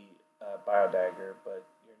him the Bio Dagger, but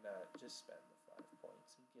you're not. Just spend the 5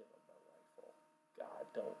 points and give him the rifle. God,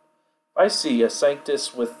 don't. If I see a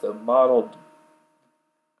Sanctus with the modeled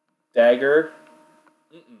dagger,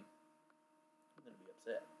 I'm going to be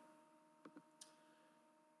upset.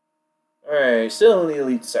 Alright, still in the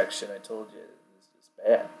Elite section. I told you, this is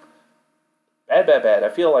bad. Bad. I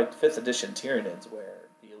feel like 5th edition Tyranids, where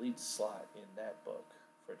the Elite slot in that book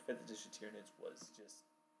for 5th edition Tyranids was just,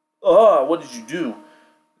 what did you do?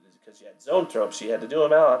 Because you had Zone Tropes, you had to do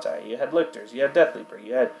them Malachi, you had Lictors, you had Death Leaper,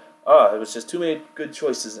 you had, it was just too many good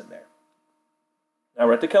choices in there. Now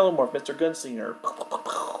we're at the Kelomorph, Mr. Gunslinger.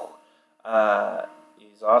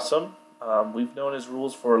 He's awesome. We've known his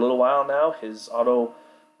rules for a little while now. His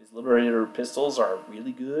Liberator pistols are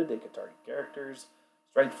really good. They can target characters.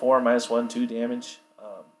 Strength 4, minus 1, 2 damage.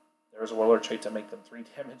 There's a Warlord trait to make them 3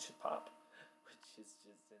 damage a pop, which is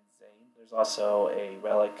just insane. There's also a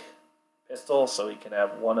Relic pistol, so he can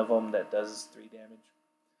have one of them that does 3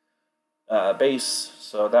 damage base,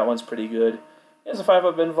 so that one's pretty good. He has a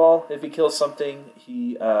 5-up invul. If he kills something,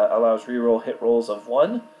 he allows reroll hit rolls of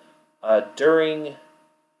 1 during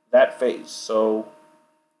that phase. So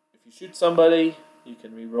if you shoot somebody, you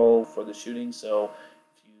can reroll for the shooting. So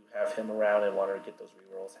if you have him around and want to get those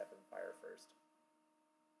rerolls, have him fire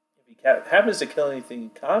happens to kill anything in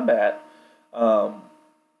combat,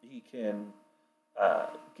 he can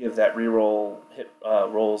give that reroll hit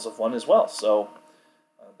rolls of 1 as well. So,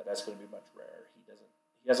 but that's going to be much rarer.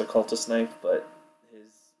 He has a cultist knife, but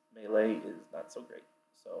his melee is not so great.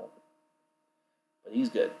 So, but he's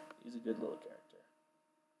good. He's a good little character.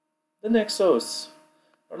 The Nexos,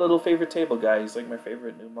 our little favorite table guy. He's like my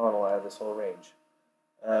favorite new model out of this whole range.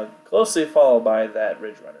 Closely followed by that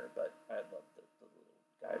Ridge Runner, but I love the little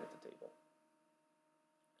guy with the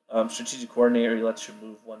table. Strategic Coordinator, he lets you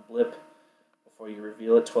move 1 blip before you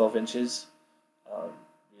reveal it, 12 inches.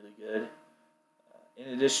 Really good.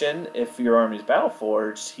 In addition, if your army's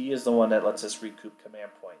battle-forged, he is the one that lets us recoup command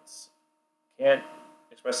points. Can't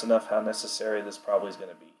express enough how necessary this probably is going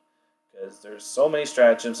to be, because there's so many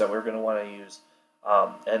stratagems that we're going to want to use,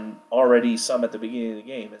 and already some at the beginning of the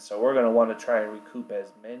game, and so we're going to want to try and recoup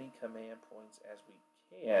as many command points as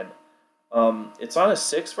we can. It's on a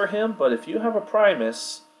 6 for him, but if you have a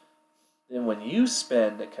Primus, then when you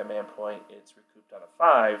spend a command point, it's recouped on a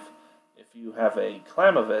 5. If you have a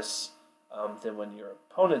Clamavis, then when your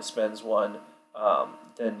opponent spends 1,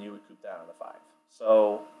 then you recoup that on a 5.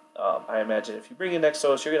 So I imagine if you bring in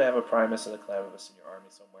Nexos, you're going to have a Primus and a Clamavis in your army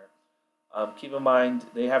somewhere. Keep in mind,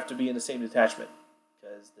 they have to be in the same detachment,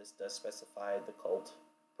 because this does specify the cult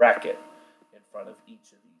bracket in front of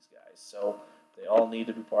each of these guys. So they all need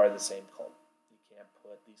to be part of the same cult. You can't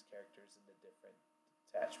put these characters into different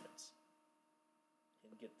detachments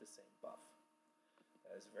and get the same buff.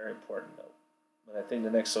 That is a very important note. But I think the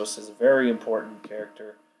Nexos is a very important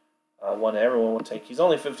character, one that everyone will take. He's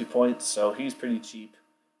only 50 points, so he's pretty cheap.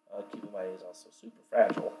 Keep in mind, he's also super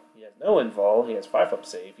fragile. He has no invul. He has 5-up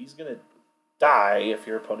save. He's going to die if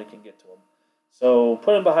your opponent can get to him. So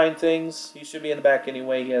put him behind things. He should be in the back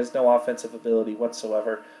anyway. He has no offensive ability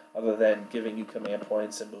whatsoever other than giving you command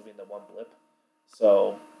points and moving the 1 blip.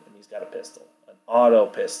 So, and he's got a pistol, an auto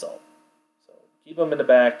pistol. So keep him in the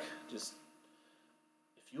back. Just,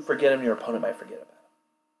 if you forget him, your opponent might forget about him.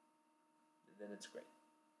 And then it's great.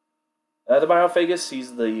 The Biophagus,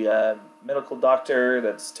 he's the medical doctor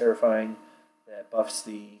that's terrifying, that buffs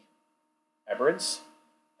the aberrants.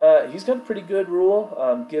 He's got a pretty good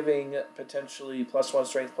rule, giving potentially +1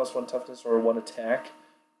 strength, +1 toughness, or 1 attack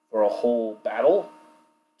for a whole battle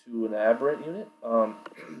to an aberrant unit. And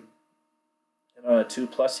on a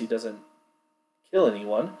 2+, he doesn't kill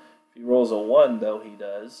anyone. If he rolls a 1, though, he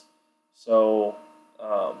does. So,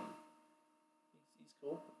 he's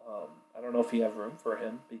cool. I don't know if you have room for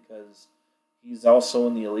him, because he's also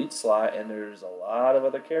in the elite slot, and there's a lot of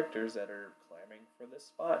other characters that are clamoring for this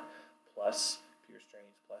spot. Plus Pierce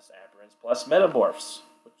Strange, plus Aberrants, plus Metamorphs,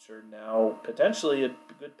 which are now potentially a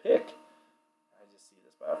good pick. I just see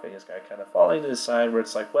this Biophagus guy kind of falling to the side where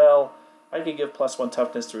it's like, well, I can give +1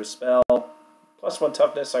 toughness through a spell. +1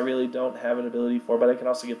 toughness I really don't have an ability for, but I can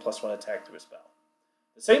also give +1 attack through a spell.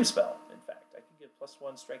 The same spell, in fact. I can give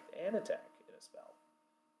 +1 strength and attack in a spell.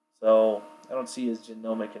 So I don't see his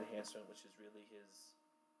genomic enhancement, which is really his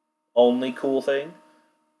only cool thing,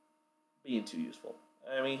 being too useful.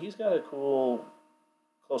 I mean, he's got a cool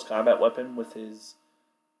close combat weapon with his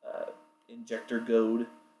injector goad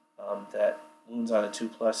that wounds on a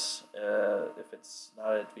 2+, if it's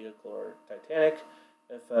not a vehicle or Titanic.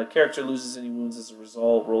 If a character loses any wounds as a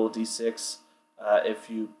result, roll a d6. If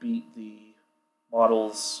you beat the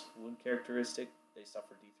model's wound characteristic, they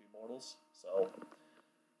suffer d3 mortals. So,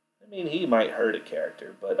 I mean, he might hurt a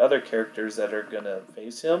character, but other characters that are going to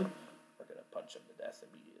face him are going to punch him to death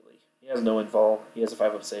immediately. He has no invul. He has a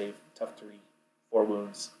 5-up save, tough 3, 4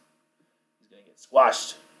 wounds. He's going to get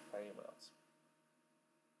squashed by anyone else.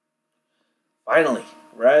 Finally,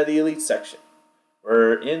 we're out of the elite section.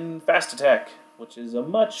 We're in fast attack, which is a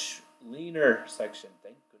much leaner section,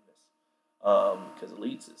 thank goodness. Because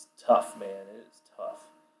elites is tough, man. It is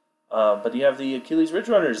tough. But you have the Achilles Ridge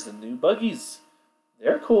Runners, the new buggies.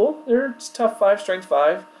 They're cool. They're tough 5, strength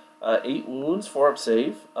 5, 8 wounds, 4-up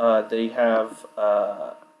save. They have,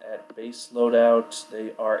 at base loadout,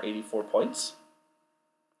 they are 84 points.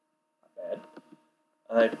 Not bad.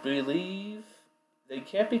 I believe they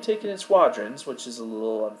can't be taken in squadrons, which is a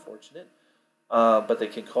little unfortunate. But they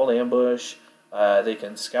can call ambush. They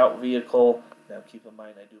can scout vehicle. Now, keep in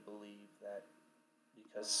mind, I do believe that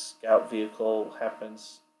because scout vehicle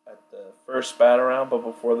happens at the first battle round, but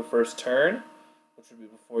before the first turn, which would be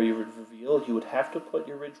before you would reveal, you would have to put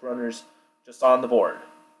your Ridge Runners just on the board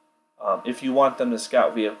if you want them to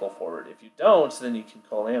scout vehicle forward. If you don't, then you can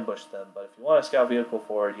call ambush them. But if you want to scout vehicle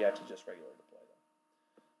forward, you have to just regularly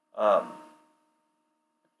deploy them.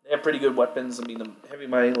 They have pretty good weapons. I mean, the heavy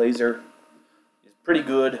mining laser is pretty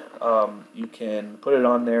good. You can put it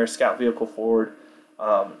on there, scout vehicle forward.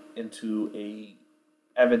 into a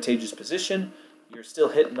advantageous position. You're still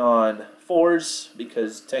hitting on 4s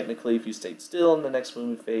because technically, if you stayed still in the next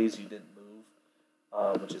movement phase, you didn't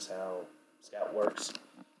move, which is how Scout works.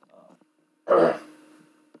 Check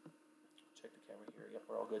the camera here. Yep,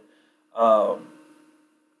 we're all good.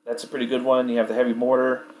 That's a pretty good one. You have the heavy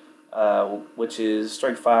mortar, which is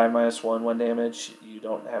strike 5 -1, 1 damage. You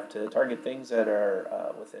don't have to target things that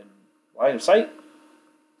are within line of sight.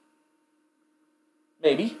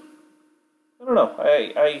 Maybe. I don't know. How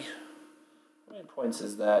many points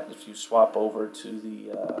is that if you swap over to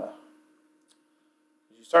the...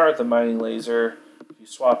 if you start with the mining laser, if you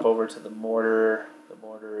swap over to the mortar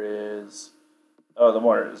is... Oh, the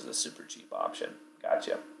mortar is the super cheap option.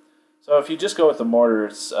 Gotcha. So if you just go with the mortar,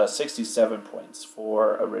 it's 67 points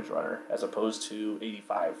for a Ridge Runner, as opposed to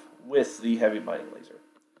 85 with the heavy mining laser.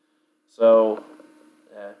 So,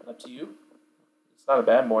 up to you. It's not a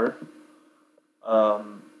bad mortar.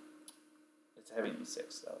 It's a heavy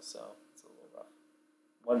D6 though, so it's a little rough.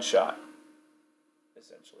 One shot,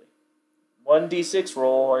 essentially. 1 D6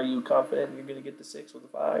 roll. Are you confident you're going to get the 6 with a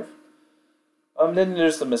 5? Then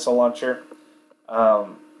there's the missile launcher.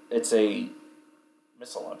 It's a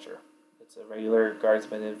missile launcher. It's a regular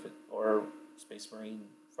guardsman or space marine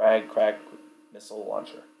frag crack missile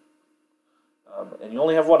launcher. And you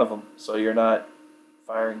only have one of them, so you're not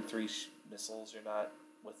firing 3 missiles. You're not,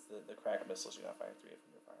 with the crack missiles, you're not firing 3 of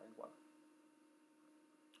them, you're firing 1.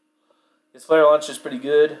 His flare launch is pretty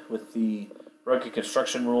good with the rugged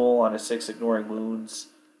construction rule on a 6, ignoring wounds.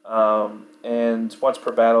 And once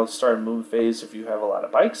per battle, start a move phase if you have a lot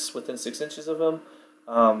of bikes within 6 inches of them.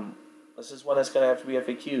 This is one that's going to have to be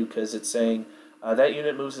FAQ because it's saying that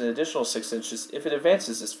unit moves an additional 6 inches if it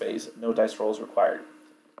advances this phase. No dice rolls required.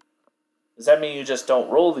 Does that mean you just don't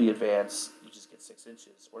roll the advance, you just get 6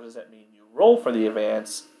 inches? Or does that mean you roll for the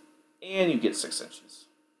advance and you get 6 inches?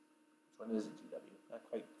 Which one is it, GW? Not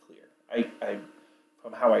quite clear. I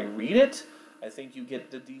from how I read it, I think you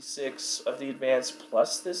get the D6 of the advance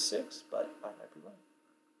plus this 6, but I might be wrong.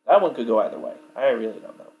 That one could go either way. I really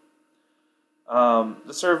don't know.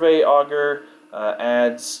 The Survey Auger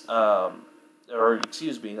adds, or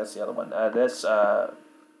excuse me, that's the other one. This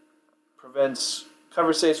prevents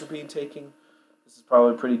cover saves from being taken. This is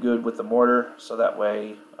probably pretty good with the mortar, so that way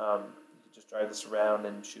you can just drive this around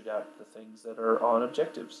and shoot out the things that are on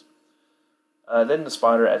objectives. Then the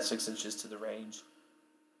spotter adds 6 inches to the range.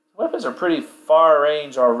 Weapons are pretty far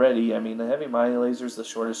range already. I mean, the heavy mining laser is the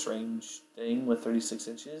shortest range thing with 36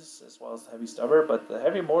 inches, as well as the heavy stubber, but the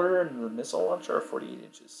heavy mortar and the missile launcher are 48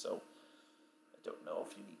 inches, so I don't know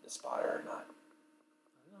if you need the spotter or not.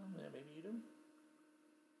 I don't know, maybe you do.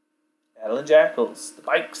 Adeline Jackals, the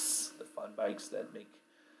bikes, the fun bikes that make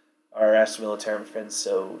our Astro Militarum friends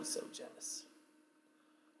so jealous.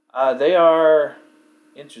 They are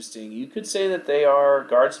interesting. You could say that they are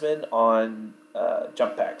guardsmen on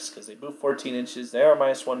jump packs because they move 14 inches. They are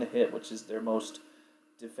 -1 to hit, which is their most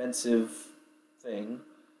defensive thing,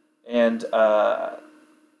 and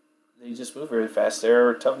they just move very fast.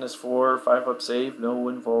 They're toughness 4, 5-up save, no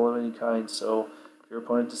windfall of any kind. So if your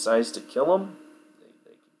opponent decides to kill them,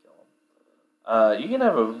 they can kill them. You can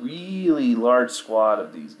have a really large squad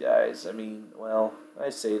of these guys. I mean, well, I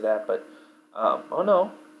say that, but oh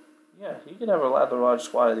no, yeah, you can have a rather large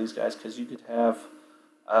squad of these guys because you could have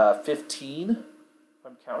 15, if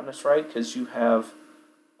I'm counting this right, because you have,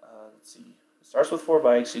 let's see, it starts with 4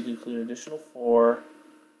 bikes, you can include an additional 4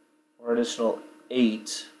 or additional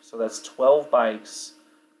 8, so that's 12 bikes,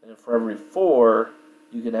 and for every 4,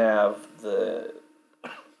 you can have the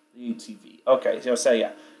ATV. Okay, so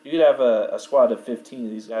yeah, you could have a squad of 15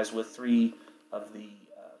 of these guys with 3 of the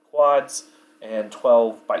quads and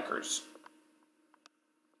 12 bikers.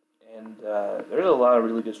 And there's a lot of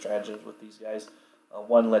really good stratagems with these guys.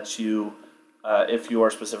 One lets you, if you are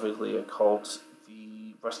specifically a cult,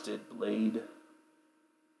 the Rusted Blade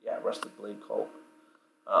cult,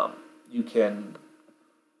 you can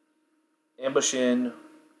ambush in,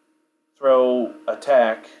 throw,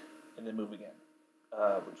 attack, and then move again,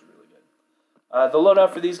 which is really good. The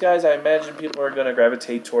loadout for these guys, I imagine people are going to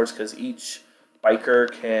gravitate towards because each biker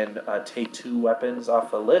can take 2 weapons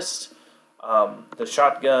off a list. The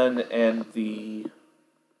shotgun and the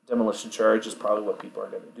demolition charge is probably what people are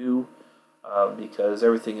going to do because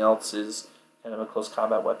everything else is kind of a close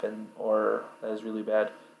combat weapon or that is really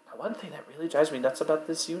bad. Now, one thing that really drives me nuts about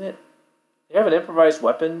this unit, they have an improvised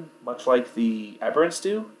weapon, much like the Aberrants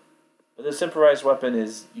do, but this improvised weapon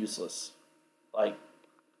is useless. Like,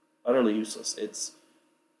 utterly useless. It's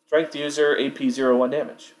strength user, AP 0-1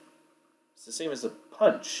 damage. It's the same as a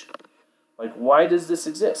punch. Like, why does this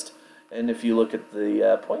exist? And if you look at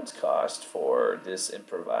the points cost for this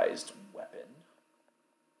improvised weapon,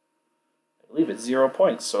 I believe it's 0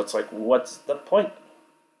 points. So it's like, what's the point?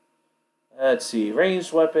 Let's see,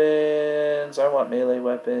 ranged weapons. I want melee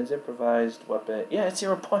weapons, improvised weapon. Yeah, it's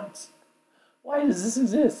 0 points. Why does this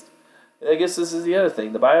exist? I guess this is the other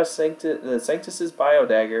thing. The Sanctus is Bio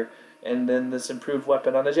Dagger, and then this improved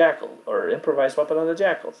weapon on the Jackal, or improvised weapon on the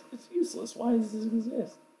Jackals. It's useless. Why does this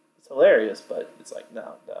exist? It's hilarious, but it's like,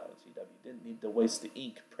 no, GW didn't need to waste the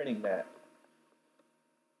ink printing that.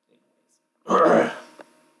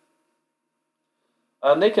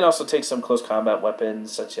 They can also take some close combat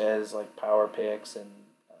weapons, such as like power picks and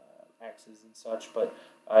axes and such, but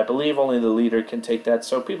I believe only the leader can take that,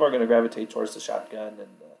 so people are going to gravitate towards the shotgun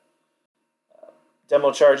and the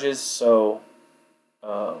demo charges, so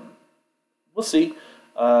we'll see.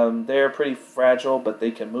 They're pretty fragile, but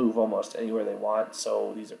they can move almost anywhere they want,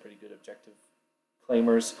 so these are pretty good objective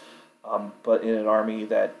claimers. But in an army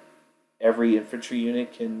that every infantry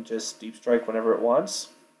unit can just deep strike whenever it wants,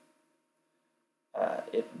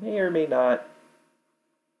 it may or may not.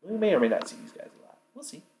 We may or may not see these guys a lot. We'll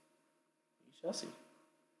see. We shall see.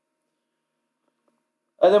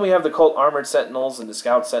 And then we have the Cult Armored Sentinels and the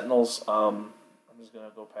Scout Sentinels. I'm just going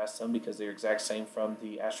to go past them because they're exact same from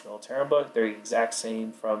the Astra Militarum book. They're exact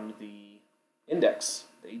same from the Index.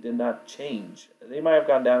 They did not change. They might have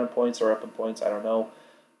gone down in points or up in points. I don't know.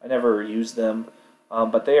 I never used them.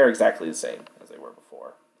 But they are exactly the same as they were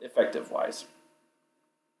before, effective-wise.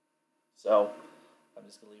 So I'm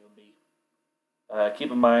just going to leave them be.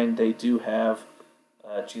 Keep in mind, they do have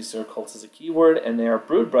Genestealer cults as a keyword, and they are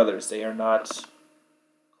Brood Brothers. They are not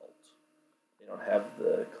cult. They don't have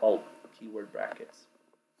the cult keyword brackets.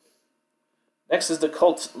 Next is the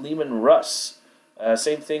cult Leman Russ.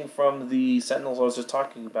 Same thing from the Sentinels I was just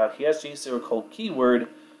talking about. He has Genestealer cult keyword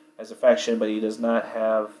as a faction, but he does not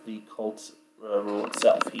have the cult rule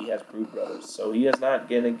itself. He has Brood Brothers, so he is not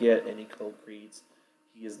going to get any cult creeds.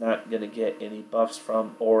 He is not going to get any buffs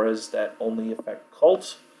from auras that only affect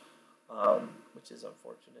cult, which is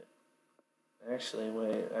unfortunate. Actually,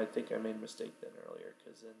 wait, I think I made a mistake then earlier,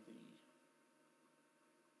 because in the...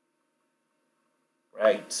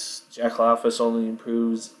 Right, Jackal Office only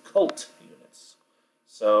improves cult units.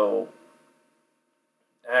 So,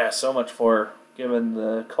 so much for giving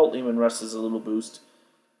the cult Leman Russes a little boost.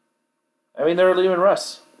 I mean, they're Leman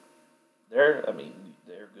Russ. They're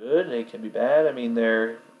good. They can be bad. I mean,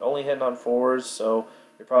 they're only hitting on 4s, so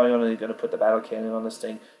you're probably only going to put the battle cannon on this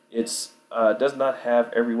thing. It's does not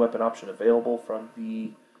have every weapon option available from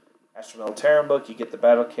the Astra Militarum book. You get the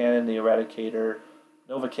battle cannon, the Eradicator,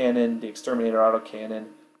 Nova Cannon, the Exterminator autocannon,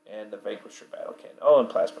 and the Vanquisher battle cannon. Oh, and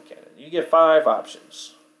Plasma Cannon. You get 5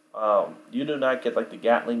 options. You do not get like the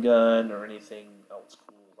Gatling gun or anything else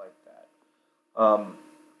cool like that.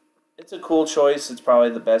 It's a cool choice. It's probably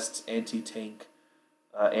the best anti-tank,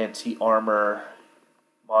 anti-armor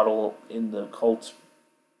model in the cult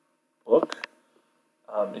book.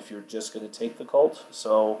 If you're just going to take the cult,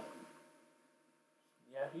 so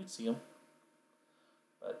yeah, you'd see them.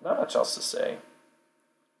 But not much else to say.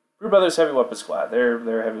 Brood Brothers Heavy Weapon Squad. They're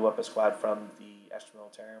a heavy weapon squad from the Astra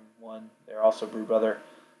Militarum one. They're also Brood Brother.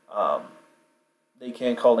 They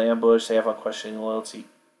can call to ambush. They have unquestioning loyalty.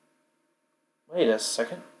 Wait a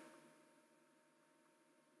second.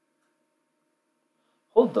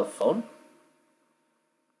 Hold the phone.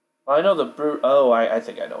 Well, I know the Brood... Oh, I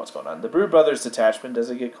think I know what's going on. The Brood Brothers detachment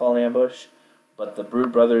doesn't get call and ambush, but the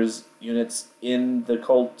Brood Brothers units in the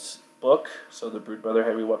cult book, so the Brood Brother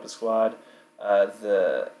Heavy Weapon Squad,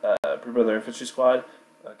 the Brood Brother Infantry Squad,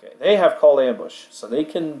 okay, they have call to ambush, so they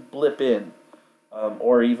can blip in,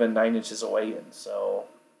 or even 9 inches away in, so,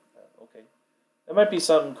 okay. That might be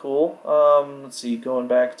something cool. Let's see, going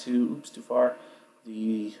back to, oops, too far,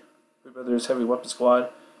 the Brood Brothers Heavy Weapon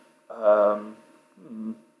Squad,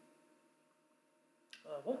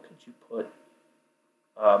 what could you put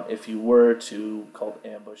if you were to call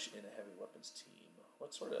ambush in a heavy weapons team?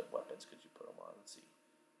 What sort of weapons could you put them on? Let's see.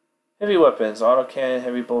 Heavy weapons, autocannon,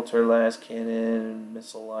 heavy bolter, las cannon,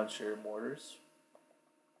 missile launcher, mortars.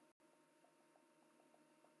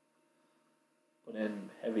 Put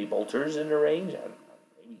in heavy bolters in the range. I don't know,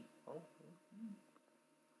 maybe. Oh.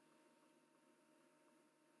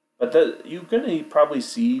 But you're going to probably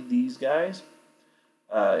see these guys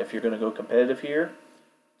if you're going to go competitive here.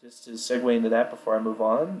 Just to segue into that before I move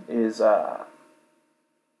on, is they're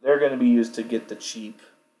going to be used to get the cheap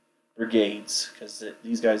brigades, because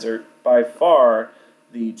these guys are by far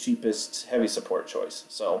the cheapest heavy support choice.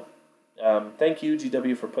 So thank you,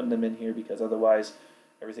 GW, for putting them in here, because otherwise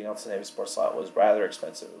everything else in the heavy support slot was rather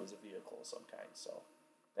expensive. It was a vehicle of some kind, so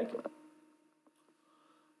thank you.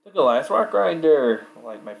 The Goliath Rock Grinder,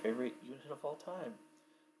 like my favorite unit of all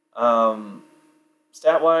time.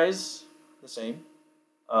 Stat wise, the same.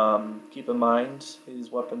 Keep in mind his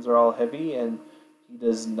weapons are all heavy, and he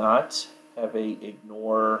does not have a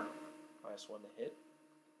ignore -1 to hit.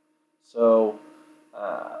 So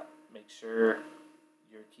make sure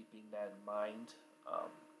you're keeping that in mind.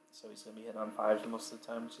 So he's going to be hit on 5s most of the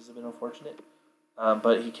time, which is a bit unfortunate.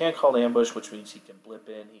 But he can't call ambush, which means he can blip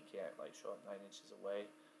in. He can't like show up 9 inches away.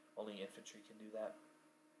 Only infantry can do that.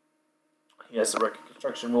 He has the record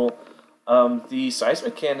construction rule. The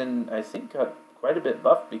seismic cannon, I think, got quite a bit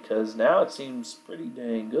buffed because now it seems pretty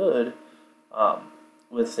dang good.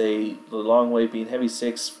 With the long wave being heavy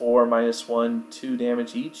 6, 4, -1, 2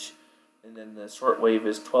 damage each. And then the short wave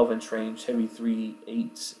is 12-inch range, heavy 3,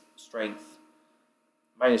 8 strength,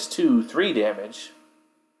 -2, 3 damage.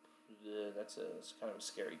 That's kind of a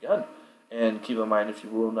scary gun. And keep in mind, if you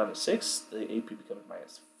roll him down to 6, the AP becomes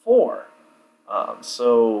 -4.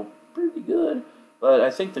 So pretty good. But I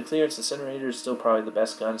think the clearance incinerator is still probably the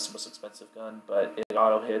best gun. It's the most expensive gun, but it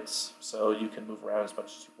auto hits, so you can move around as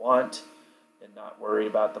much as you want and not worry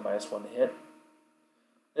about the -1 to hit.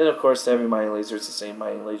 Then, of course, the heavy mining laser is the same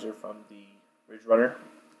mining laser from the Ridge Runner.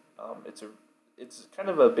 It's kind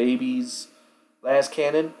of a baby's las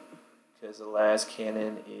cannon, because the las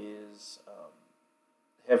cannon is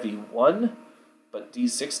heavy 1, but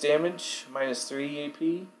D6 damage, -3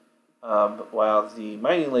 AP, while the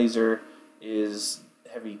mining laser is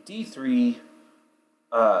heavy D3,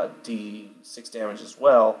 D6 damage as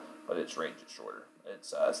well, but its range is shorter.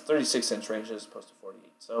 It's 36-inch range as opposed to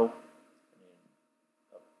 48. So, I mean,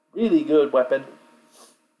 a really good weapon,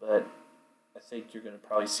 but I think you're going to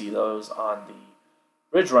probably see those on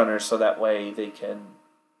the Ridge Runner, so that way they can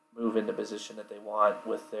move into position that they want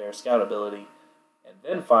with their scout ability and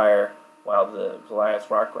then fire, while the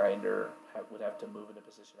Goliath Rock Grinder would have to move into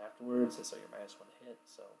position afterwards, and so you're -1 to hit.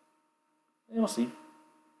 So, we'll see.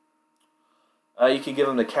 You can give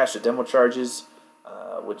them the cash of demo charges,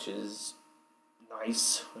 which is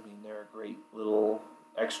nice. I mean, they're a great little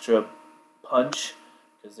extra punch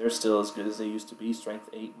because they're still as good as they used to be. Strength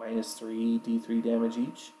 8, -3, D3 damage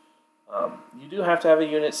each. You do have to have a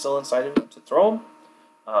unit still inside of it to throw them.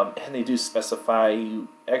 And they do specify you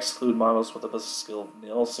exclude models with a ballistic skill of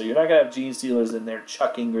 0, so you're not going to have Genestealers in there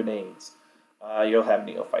chucking grenades. You'll have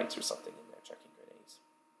neophytes or something in there chucking grenades.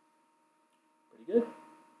 Pretty good.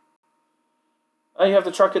 You have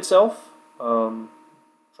the truck itself.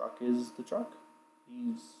 Truck is the truck.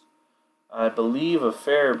 He's, I believe, a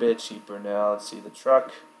fair bit cheaper now. Let's see, the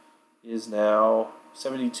truck is now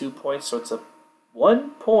 72 points, so it's a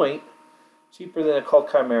 1 point cheaper than a Cult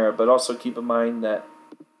Chimera, but also keep in mind that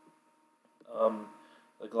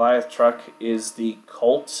the Goliath truck is the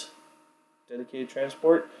Cult dedicated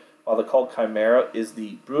transport, while the Cult Chimera is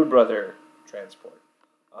the Brood Brother transport.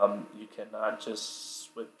 You cannot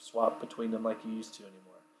just swap between them like you used to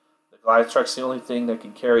anymore. The Goliath truck's the only thing that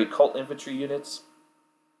can carry Cult infantry units,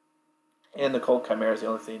 and the Cult Chimera is the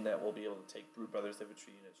only thing that will be able to take Brood Brothers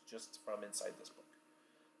infantry units just from inside this book.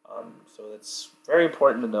 So that's very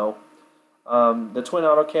important to know. The twin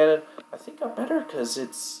autocannon, I think got better because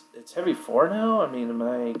it's heavy 4 now. I mean, am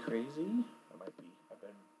I crazy? I might be. I've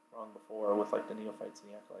been wrong before with like the neophytes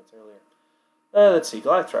and the acolytes earlier. Let's see,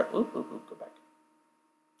 Goliath truck. Go back.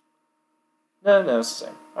 No, it's the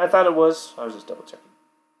same. I thought it was. I was just double checking.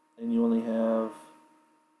 And you only have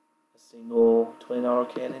a single twin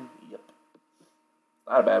autocannon. Yep.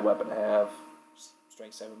 Not a bad weapon to have.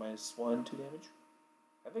 Strength 7 -1, 2 damage.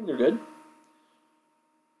 I think they're good.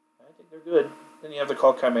 They're good. Then you have the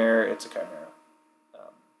Cult Chimera. It's a Chimera.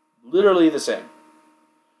 Literally the same.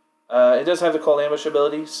 It does have the Cult Ambush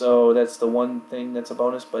ability, so that's the one thing that's a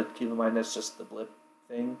bonus, but keep in mind that's just the blip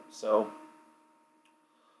thing. So,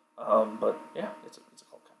 but yeah, it's a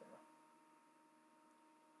Cult Chimera.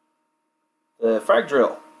 The Frag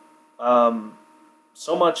Drill.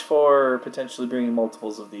 So much for potentially bringing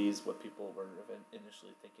multiples of these, what people were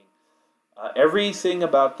initially thinking. Everything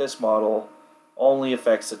about this model only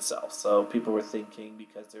affects itself. So people were thinking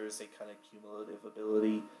because there is a kind of cumulative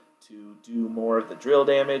ability to do more of the drill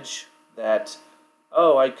damage that,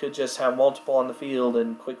 oh, I could just have multiple on the field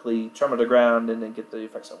and quickly trim it to the ground and then get the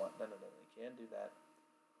effects I want. No, you can't do that.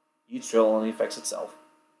 Each drill only affects itself.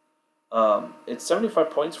 It's 75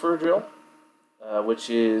 points for a drill, which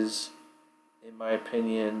is, in my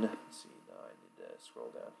opinion, let's see, no, I need to scroll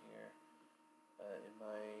down here.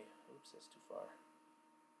 Oops, that's too far.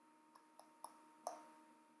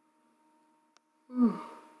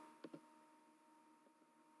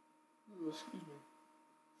 Excuse me.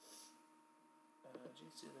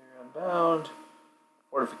 Genestealer Unbound.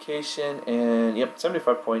 Fortification, and yep,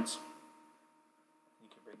 75 points. You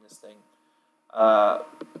can bring this thing. Uh,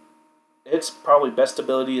 its probably best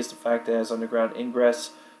ability is the fact that it has underground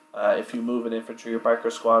ingress. If you move an infantry or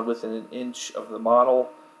biker squad within an inch of the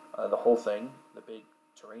model, the whole thing, the big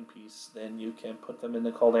terrain piece, then you can put them in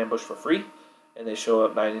the cold ambush for free, and they show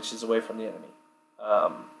up 9 inches away from the enemy.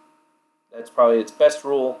 That's probably its best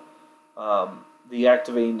rule. The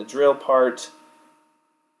activating the drill part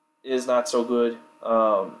is not so good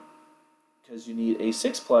because you need a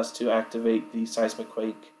 6+ to activate the seismic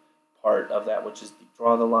quake part of that, which is the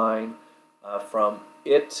draw the line from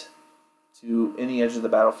it to any edge of the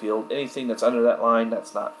battlefield. Anything that's under that line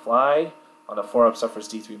that's not fly on a 4-up suffers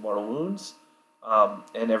D3 mortal wounds.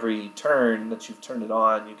 And every turn that you've turned it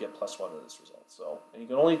on, you get +1 of this result. So, and you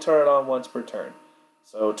can only turn it on once per turn.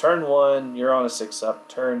 So turn 1, you're on a 6-up.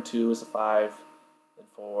 Turn 2 is a 5, then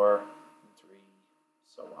 4, and 3,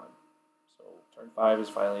 so on. So turn 5 is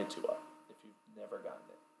finally a 2-up if you've never gotten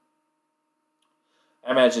it.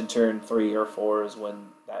 I imagine turn 3 or 4 is when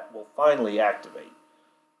that will finally activate.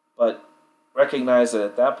 But recognize that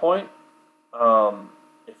at that point,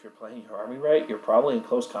 if you're playing your army right, you're probably in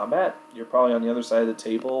close combat. You're probably on the other side of the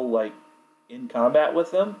table, like in combat with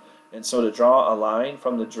them. And so to draw a line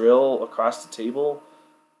from the drill across the table,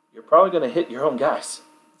 you're probably going to hit your own guys.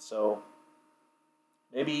 So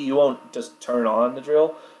maybe you won't just turn on the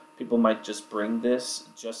drill. People might just bring this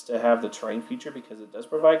just to have the terrain feature because it does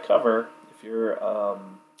provide cover if you're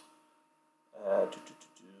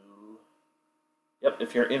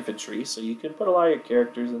if you're infantry. So you can put a lot of your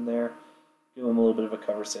characters in there, give them a little bit of a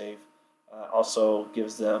cover save. Also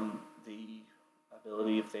gives them the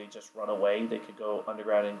ability, if they just run away, they could go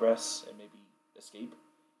underground ingress and maybe escape.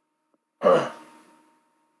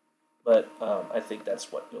 But I think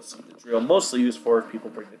that's what you'll see the drill mostly used for if people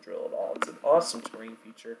bring the drill at all. It's an awesome terrain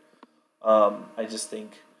feature. I just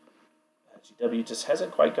think GW just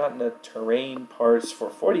hasn't quite gotten the terrain parts for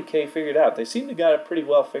 40k figured out. They seem to got it pretty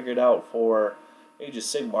well figured out for Age of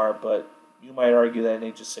Sigmar, but you might argue that in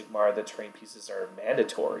Age of Sigmar the terrain pieces are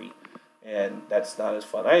mandatory, and that's not as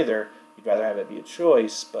fun either. You'd rather have it be a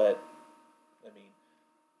choice, but I mean,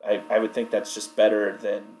 I would think that's just better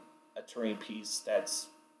than a terrain piece that's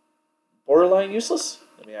borderline useless.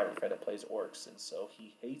 I mean, I have a friend that plays orcs, and so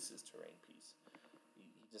he hates his terrain piece. He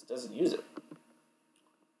just doesn't use it.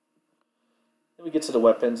 Then we get to the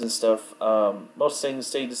weapons and stuff. Most things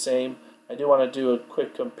stay the same. I do want to do a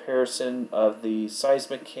quick comparison of the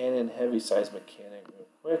seismic cannon, heavy seismic cannon real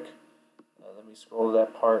quick. Let me scroll to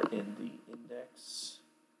that part in the index.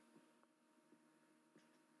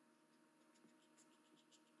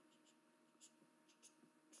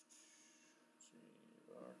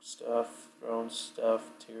 Stuff, drone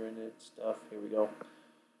stuff, Tyranid stuff. Here we go.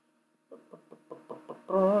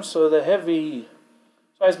 So the heavy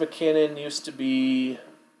seismic cannon used to be...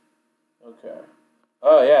 Okay.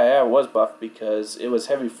 Oh, yeah, it was buffed because it was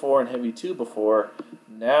heavy 4 and heavy 2 before.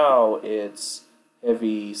 Now it's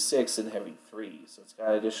heavy 6 and heavy 3. So it's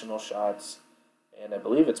got additional shots, and I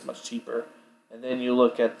believe it's much cheaper. And then you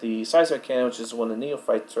look at the seismic cannon, which is one the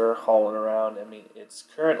neophytes are hauling around. I mean, it's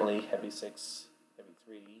currently heavy 6, heavy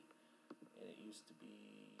 3, and it used to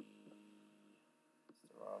be... It's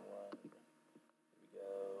the wrong one. Here we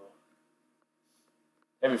go.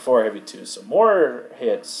 Heavy 4, heavy 2. So more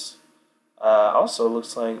hits. Also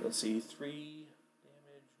looks like, let's see, 3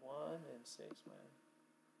 damage, 1 and 6, man.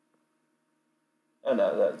 Oh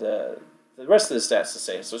no, the rest of the stats the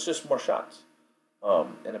same, so it's just more shots.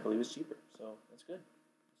 And I believe it's cheaper, so that's good.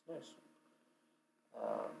 That's nice.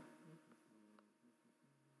 So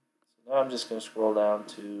now I'm just going to scroll down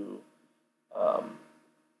to the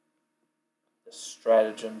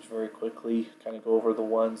stratagems very quickly, kind of go over the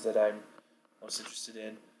ones that I'm most interested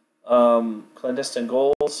in. Clandestine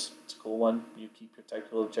goals, it's a cool one. You keep your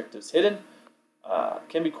tactical objectives hidden.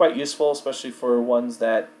 Can be quite useful, especially for ones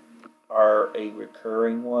that are a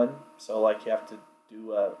recurring one. So like you have to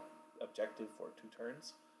do a objective for 2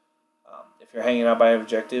 turns. If you're hanging out by an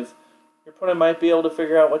objective, your opponent might be able to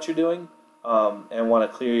figure out what you're doing and want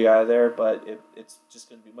to clear you out of there, but it's just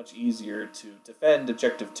going to be much easier to defend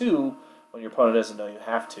objective 2 when your opponent doesn't know you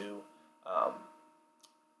have to.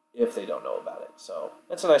 If they don't know about it. So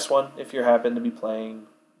that's a nice one. If you happen to be playing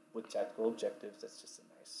with tactical objectives, that's just a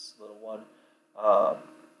nice little one.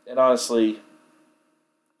 And honestly,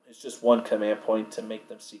 it's just one command point to make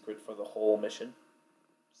them secret for the whole mission.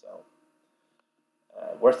 So,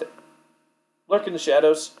 worth it. Lurk in the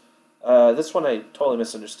Shadows. This one I totally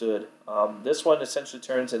misunderstood. This one essentially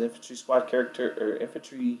turns an infantry squad character or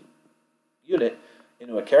infantry unit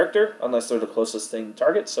into a character, unless they're the closest thing to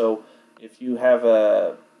target. So if you have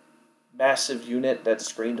a massive unit that's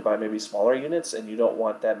screened by maybe smaller units, and you don't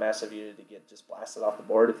want that massive unit to get just blasted off the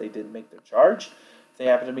board if they didn't make their charge. If they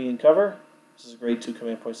happen to be in cover, this is a great 2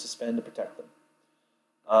 command points to spend to protect them.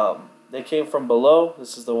 They came from below.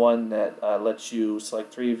 This is the one that lets you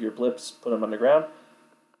select 3 of your blips, put them underground.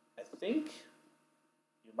 I think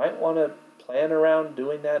you might want to plan around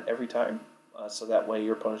doing that every time, so that way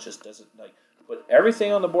your opponent just doesn't put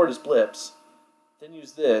everything on the board as blips, then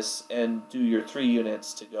use this and do your 3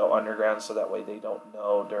 units to go underground, so that way they don't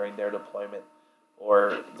know during their deployment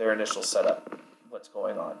or their initial setup what's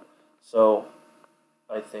going on. So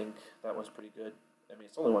I think that one's pretty good. I mean,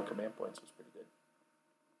 it's only 1 command point, so it's pretty good.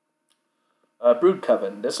 Brood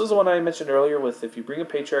Coven. This was the one I mentioned earlier with if you bring a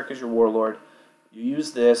Patriarch as your warlord, you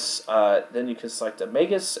use this, then you can select a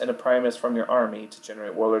Magus and a Primus from your army to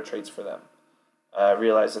generate warlord traits for them.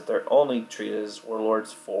 Realize that they're only treated as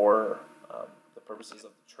warlords for the purposes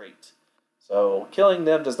of the trait. So killing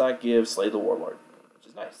them does not give Slay the Warlord, which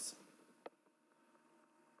is nice.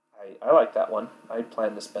 I like that one. I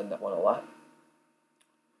plan to spend that one a lot.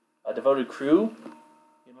 A Devoted Crew.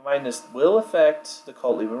 Keep in mind this will affect the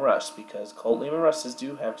Cult Leman Rush, because Cult Leman Rushes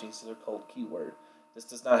do have Genestealer Cult keyword. This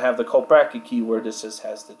does not have the Cult Bracket keyword, this just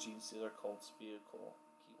has the Genestealer Cult's vehicle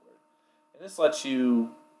keyword. And this lets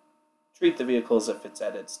you treat the vehicle as if it's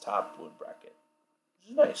at its top wound bracket,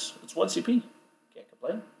 which is nice. It's 1 CP. Can't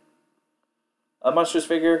complain. A Monstrous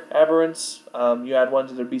Vigor, Aberrants. You add 1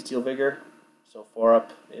 to their Bestial Vigor. So 4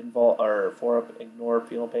 up, 4 up, Ignore,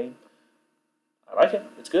 Feel, and Pain. I like it.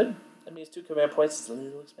 It's good. I mean, it's 2 command points. It's a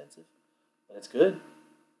little expensive, but it's good.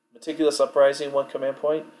 Meticulous Uprising, 1 command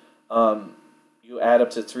point. You add up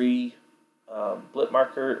to 3 blip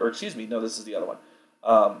marker, or excuse me, no, this is the other one.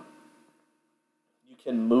 You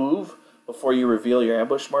can move before you reveal your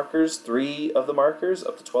ambush markers, 3 of the markers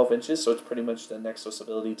up to 12 inches, so it's pretty much the Nexus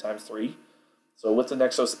ability times 3. So with the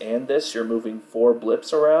Nexus and this, you're moving 4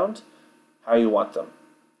 blips around how you want them.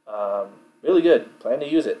 Really good. Plan to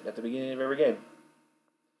use it at the beginning of every game.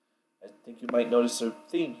 I think you might notice a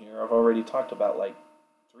theme here. I've already talked about like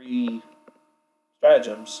 3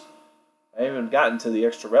 stratagems. I haven't even gotten to the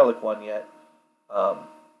extra relic one yet.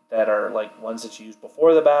 That are like ones that you use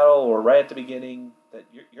before the battle or right at the beginning. That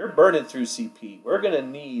you're burning through CP. We're gonna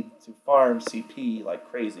need to farm CP like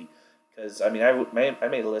crazy, because I mean I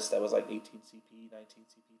made a list that was like 18 CP, 19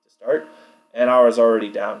 CP to start, and I was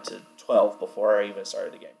already down to 12 before I even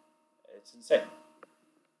started the game. It's insane.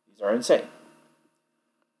 These are insane.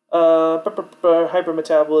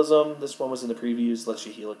 Hypermetabolism. This one was in the previews. Lets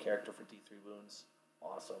you heal a character for D3 wounds.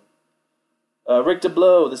 Awesome. Rig to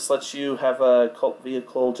Blow. This lets you have a cult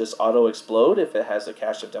vehicle just auto-explode if it has a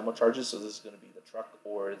cache of demo charges. So this is going to be the truck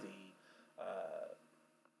or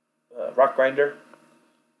the rock grinder.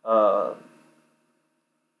 That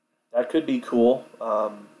could be cool.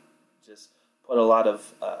 Just put a lot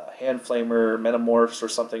of hand flamer, metamorphs or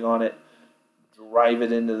something on it. Drive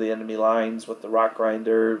it into the enemy lines with the rock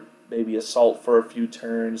grinder. Maybe assault for a few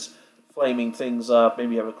turns. Flaming things up.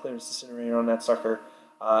 Maybe have a clearance incinerator on that sucker.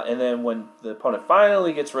 And then when the opponent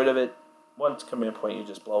finally gets rid of it, 1 command point, you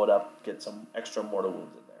just blow it up, get some extra mortal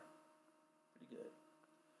wounds in there. Pretty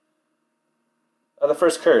good. The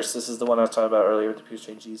First Curse. This is the one I was talking about earlier with the Pierce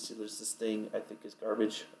Chain Genestealers. This thing I think is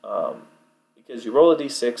garbage. Because you roll a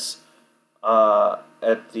d6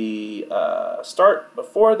 at the start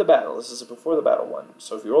before the battle. This is a before the battle one.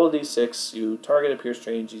 So if you roll a d6, you target a Pierce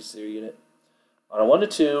Chain Genestealer unit. On a 1 to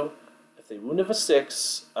 2, if they wound of a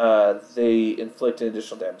 6, they inflict an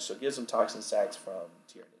additional damage. So it gives them Toxin Sacks from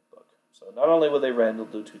Tyranid Book. So not only will they rend, they'll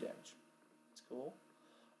do 2 damage. That's cool.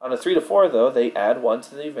 On a 3 to 4, though, they add 1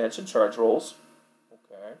 to the advance and charge rolls.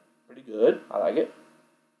 Okay, pretty good. I like it.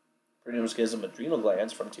 Pretty much gives them Adrenal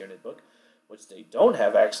Glands from Tyranid Book, which they don't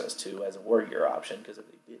have access to as a warrior option, because if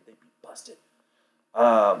they did, they'd be busted.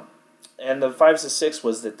 And the 5 to 6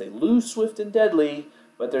 was that they lose Swift and Deadly,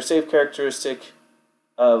 but their save characteristic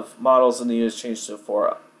of models in the unit is changed to a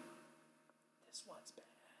 4-up. This one's bad.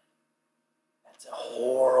 That's a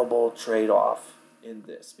horrible trade-off in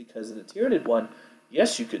this, because in the Tyranid one,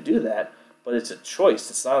 yes, you could do that, but it's a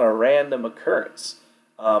choice. It's not a random occurrence.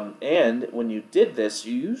 And when you did this,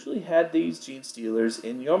 you usually had these Genestealers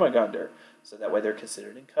in Jormungandr, so that way they're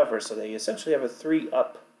considered in cover, so they essentially have a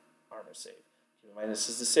 3-up armor save. Keep in mind, this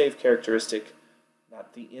is the save characteristic,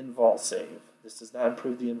 not the invul save. This does not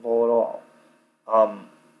improve the invul at all.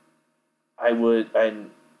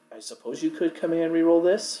 I suppose you could command reroll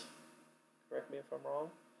this. Correct me if I'm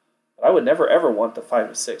wrong. But I would never ever want the 5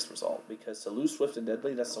 to 6 result, because to lose Swift and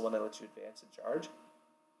Deadly, that's the one that lets you advance and charge.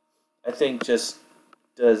 I think just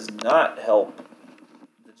does not help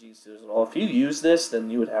the Genestealers at all. If you use this, then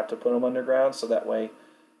you would have to put them underground, so that way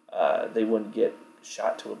they wouldn't get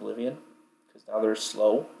shot to oblivion because now they're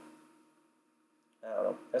slow. I don't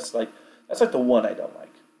know. That's like the one I don't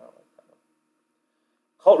like. I don't like that one.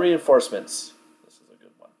 Cult reinforcements. This is a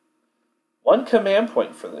good one. One command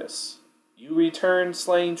point for this. You return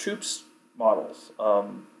slain troops models.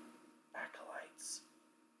 Acolytes.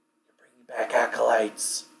 You're bringing back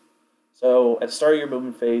acolytes. So at the start of your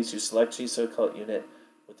movement phase, you select Genestealer cult unit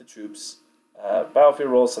with the troops.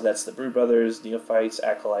 Battlefield roll, so that's the Brood Brothers, Neophytes,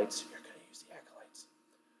 Acolytes. You're going to use the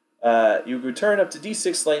Acolytes. You return up to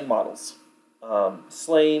D6 slain models.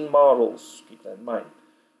 Slain models, keep that in mind.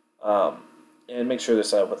 And make sure they're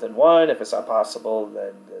set up within 1. If it's not possible,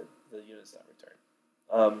 then the unit's not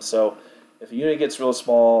returned. So if a unit gets real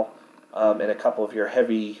small and a couple of your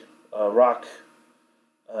heavy rock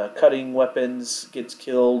cutting weapons gets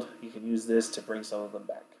killed, you can use this to bring some of them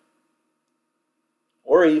back.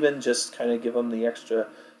 Or even just kind of give them the extra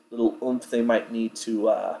little oomph they might need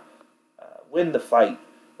to win the fight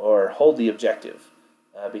or hold the objective.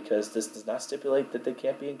 Because this does not stipulate that they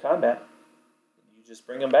can't be in combat. You just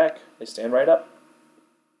bring them back. They stand right up.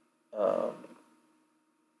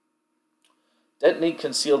 Detonate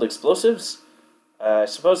concealed explosives. I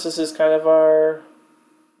suppose this is kind of our,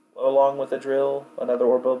 along with a drill, another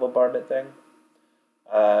orbital bombardment thing.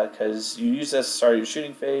 Because you use this to start your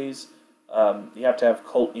shooting phase. You have to have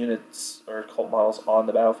cult units or cult models on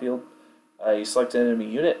the battlefield. You select an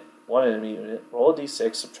enemy unit. One enemy unit, roll a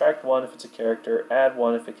d6, subtract 1 if it's a character, add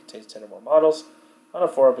 1 if it contains 10 or more models. On a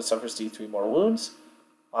 4-up, it suffers d3 mortal wounds.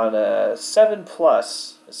 On a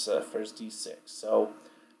 7+, it suffers d6. So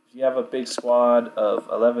if you have a big squad of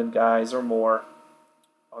 11 guys or more,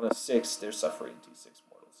 on a 6, they're suffering d6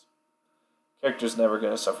 mortals. Character's never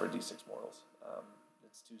going to suffer d6 mortals.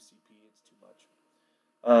 It's 2 CP, it's too much.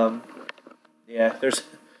 Yeah,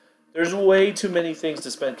 there's way too many things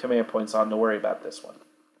to spend command points on to worry about this one.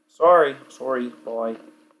 Sorry, boy.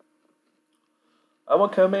 I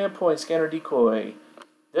want command point, scanner decoy.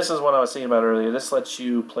 This is what I was thinking about earlier. This lets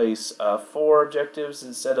you place 4 objectives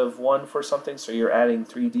instead of 1 for something, so you're adding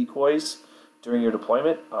 3 decoys during your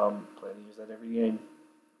deployment. Plan to use that every game.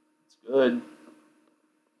 It's good.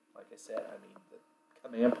 Like I said, I mean, the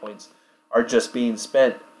command points are just being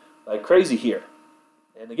spent like crazy here.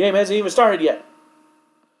 And the game hasn't even started yet.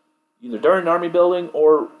 Either during army building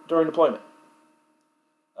or during deployment.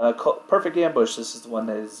 Perfect ambush. This is the one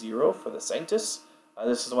that is 0 for the Sanctus.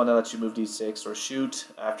 This is the one that lets you move d6 or shoot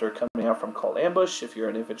after coming out from cult ambush. If you're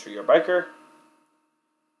an infantry or biker,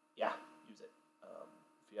 yeah, use it.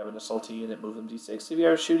 If you have an assaulty unit, move them d6. If you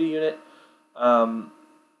have a shooty unit,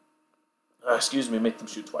 make them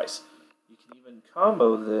shoot twice. You can even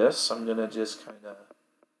combo this. I'm gonna just kind of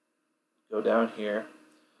go down here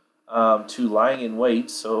to lying in wait.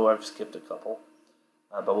 So I've skipped a couple.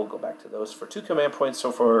 But we'll go back to those for 2 command points.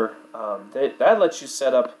 So for that lets you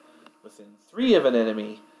set up within 3 of an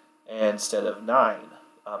enemy instead of 9,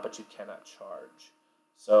 but you cannot charge.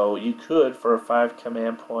 So you could, for a 5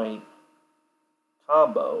 command point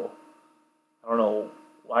combo, I don't know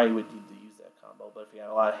why you would need to use that combo, but if you had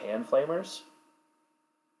a lot of hand flamers,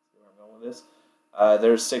 see where I'm going with this?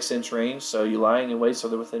 There's 6-inch range, so you lying in wait, so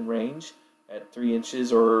they're within range at 3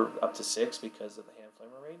 inches or up to 6 because of the hand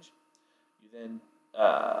flamer range.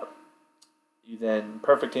 You then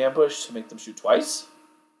perfect ambush to make them shoot twice.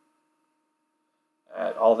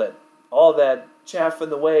 All that chaff in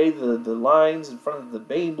the way, the lines in front of the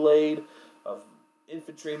Bane Blade of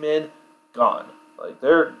infantrymen, gone. Like,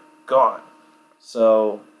 they're gone.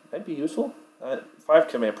 So, that'd be useful. 5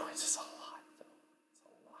 command points is a lot, though. It's a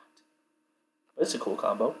lot. But it's a cool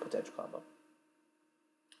combo, potential combo.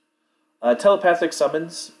 Telepathic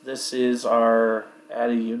summons. This is our add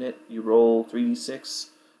a unit. You roll 3d6,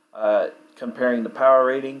 comparing the power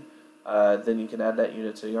rating. Then you can add that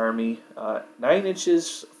unit to the army. 9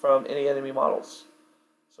 inches from any enemy models.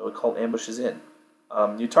 So a cult ambushes in.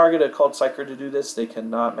 You target a cult psyker to do this. They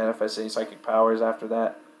cannot manifest any psychic powers after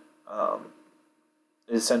that.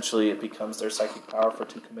 Essentially, it becomes their psychic power for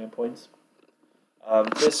 2 command points.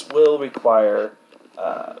 This will require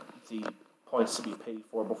the points to be paid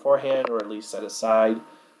for beforehand, or at least set aside.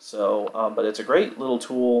 So, but it's a great little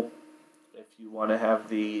tool if you want to have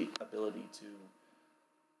the ability to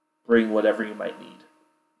bring whatever you might need.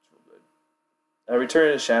 It's real good. Return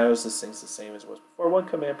to the Shadows. This thing's the same as it was before. 1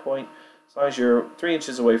 command point. As long as you're 3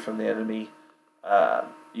 inches away from the enemy,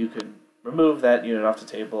 you can remove that unit off the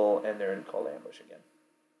table, and they're in cold ambush again.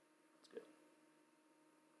 It's good.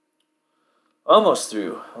 Almost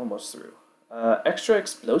through. Extra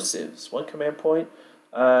explosives. 1 command point.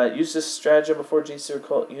 Use this stratagem before Genestealer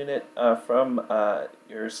cult unit from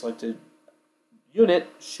your selected unit.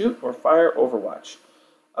 Shoot or fire Overwatch.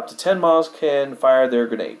 Up to 10 models can fire their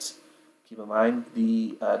grenades. Keep in mind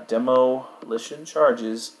the demolition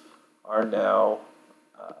charges are now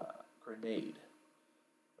grenade.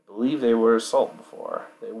 I believe they were assault before.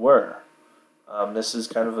 They were. This is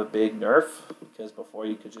kind of a big nerf because before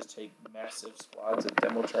you could just take massive squads of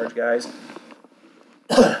demo charge guys.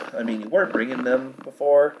 I mean, you weren't bringing them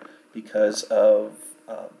before because of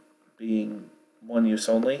being one use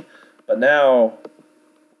only, but now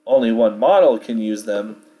only one model can use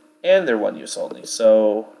them, and they're one use only.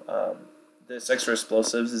 So this extra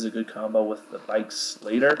explosives is a good combo with the bikes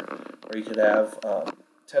later, where you could have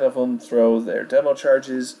 10 of them throw their demo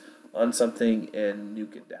charges on something and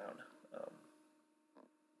nuke it down,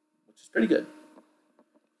 which is pretty good.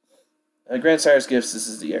 Grandsire's Gifts, this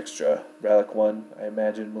is the extra relic one. I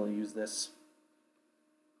imagine we'll use this.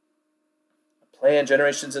 Plan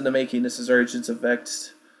Generations in the Making. This is our Agents of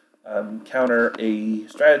Vex. Counter a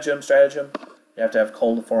stratagem. You have to have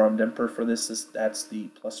Cold Forearmed Emperor for this. That's the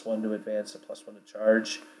 +1 to advance and +1 to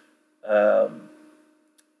charge.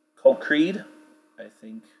 Cult Creed. I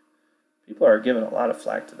think people are giving a lot of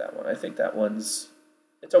flack to that one. I think that one's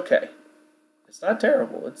it's okay. It's not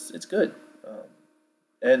terrible. It's good.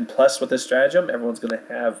 And plus with this stratagem, everyone's going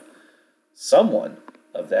to have someone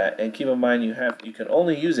of that. And keep in mind, you can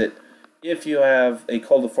only use it if you have a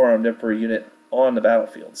Cold Forearmed Emperor unit on the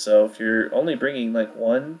battlefield. So if you're only bringing like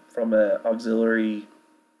one from an auxiliary,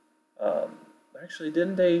 actually,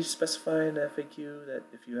 didn't they specify in the FAQ that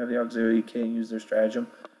if you have the auxiliary, you can't use their stratagem?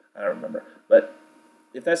 I don't remember. But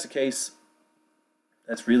if that's the case,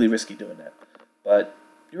 that's really risky doing that. But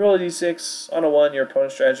you roll a d6, on a 1, your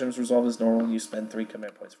opponent's stratagems resolve as normal, and you spend 3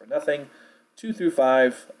 command points for nothing. 2 through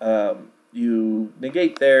 5, you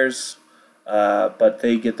negate theirs, but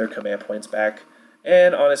they get their command points back.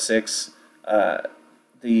 And on a 6,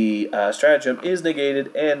 the stratagem is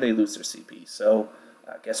negated, and they lose their CP. So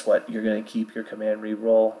guess what? You're going to keep your command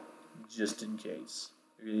reroll just in case.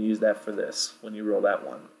 You're going to use that for this when you roll that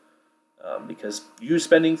one. Because you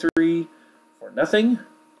spending 3 for nothing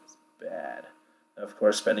is bad. Of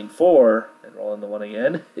course, spending 4 and rolling the 1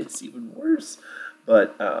 again is even worse.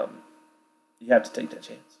 But you have to take that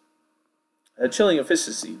chance. Chilling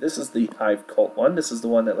Efficiency. This is the Hive Cult one. This is the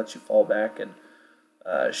one that lets you fall back and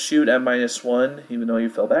shoot at -1 even though you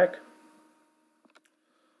fell back.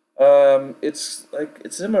 It's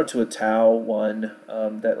similar to a Tau one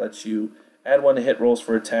that lets you add 1 to hit rolls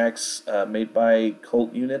for attacks made by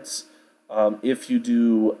cult units if you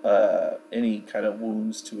do any kind of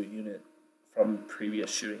wounds to a unit from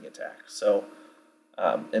previous shooting attack. So,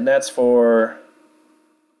 and that's for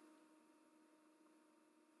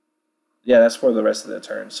that's for the rest of the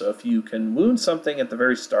turn. So if you can wound something at the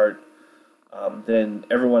very start, then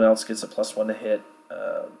everyone else gets a +1 to hit.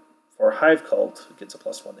 For Hive Cult, it gets a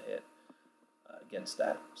 +1 to hit against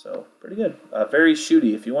that. So pretty good. Very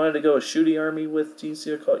shooty. If you wanted to go a shooty army with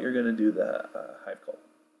Genestealer Cult, you're going to do the Hive Cult.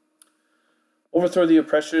 Overthrow the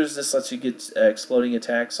Oppressors. This lets you get exploding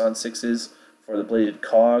attacks on 6s for the Bladed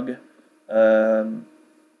Cog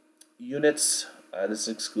units. This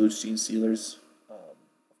excludes Genestealers.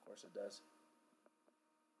 Of course it does.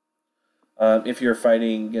 If you're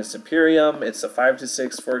fighting against Imperium, it's a 5 to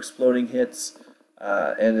 6 for exploding hits.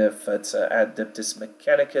 And if it's Adeptus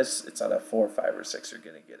Mechanicus, it's on a 4, 5, or 6. You're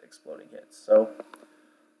going to get exploding hits. So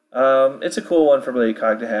it's a cool one for Bladed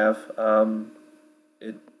Cog to have.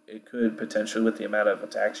 It could potentially, with the amount of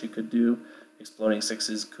attacks you could do, exploding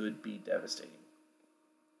 6s could be devastating.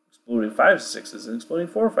 Exploding 5s and 6s and exploding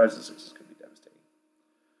 4, 5s and 6s could be devastating.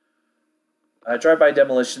 Drive-by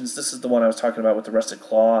Demolitions. This is the one I was talking about with the Rusted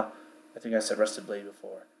Claw. I think I said Rusted Blade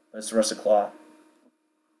before. But it's the Rusted Claw.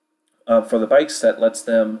 For the bikes, that lets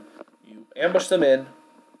them, you ambush them in,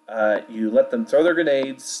 you let them throw their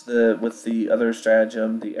grenades with the other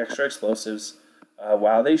stratagem, the extra explosives,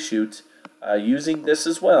 while they shoot, using this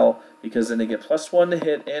as well, because then they get +1 to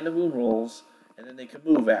hit and the wound rolls, and then they can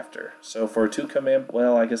move after. So for 2 command,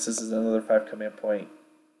 well, I guess this is another 5 command point.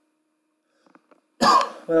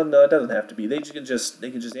 Well, no, it doesn't have to be. They can just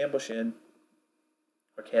ambush in,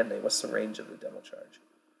 or can they? What's the range of the demo charge?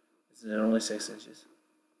 Is it only 6 inches?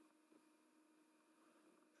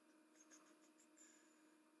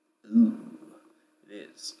 Ooh, it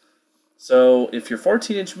is. So if your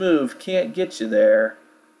 14-inch move can't get you there,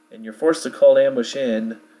 and you're forced to call ambush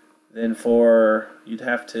in, then you'd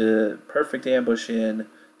have to perfect ambush in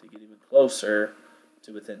to get even closer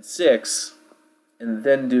to within 6, and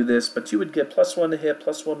then do this. But you would get +1 to hit,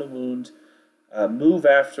 +1 to wound, move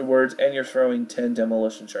afterwards, and you're throwing 10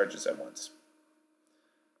 demolition charges at once.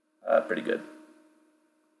 Pretty good.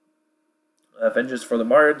 Vengeance for the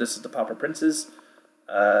Martyr. This is the Pauper Princes.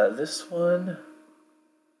 This one,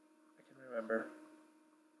 remember.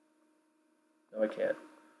 No, I can't.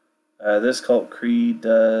 This cult creed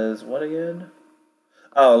does what again?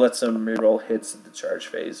 Oh, it lets them reroll hits at the charge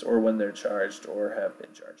phase, or when they're charged, or have been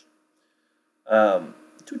charged.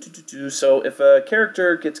 So if a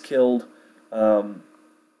character gets killed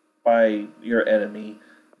by your enemy,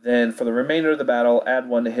 then for the remainder of the battle, add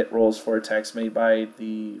 1 to hit rolls for attacks made by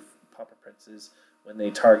the Pauper Princes when they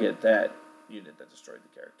target that unit that destroyed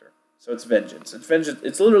the character. So it's vengeance. It's vengeance.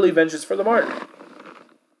 It's literally vengeance for the mark.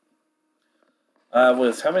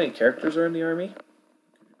 With how many characters are in the army?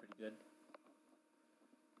 Could be pretty good.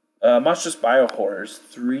 Monstrous Biohorrors,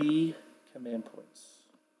 3 command points.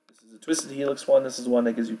 This is a Twisted Helix one. This is one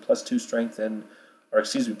that gives you +2 strength and, or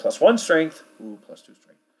excuse me, +1 strength. Ooh, +2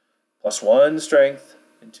 strength. +1 strength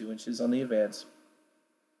and 2 inches on the advance.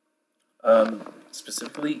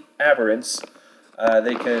 Specifically, aberrants.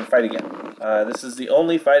 They can fight again. This is the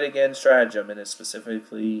only fight again stratagem, and it's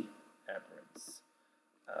specifically aberrants.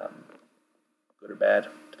 Good or bad,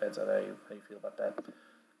 depends on how you feel about that.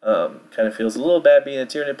 Kind of feels a little bad being a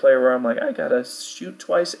Tyranid player where I'm like, I gotta shoot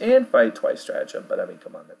twice and fight twice stratagem, but I mean,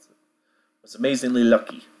 come on, was amazingly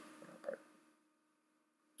lucky.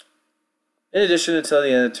 In addition, until the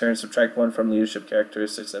end of the turn, subtract 1 from leadership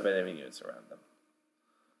characteristics of enemy units around them.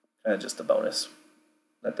 Kind of just a bonus.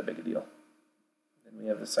 Not that big a deal. Then we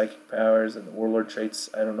have the psychic powers and the warlord traits.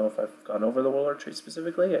 I don't know if I've gone over the warlord traits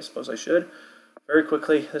specifically. I suppose I should. Very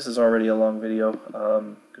quickly, this is already a long video.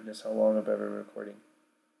 Goodness, how long have I been recording?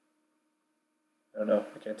 I don't know.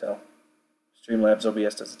 I can't tell. Streamlabs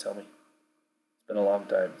OBS doesn't tell me. It's been a long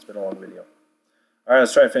time. It's been a long video. Alright,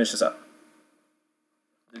 let's try and finish this up.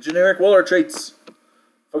 The generic warlord traits.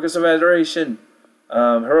 Focus of adoration.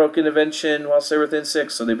 Heroic intervention whilst they're within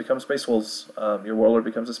 6, so they become space wolves. Your warlord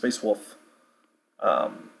becomes a space wolf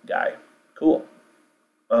guy. Cool.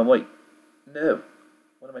 Wait. No.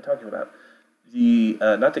 What am I talking about? The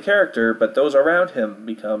not the character, but those around him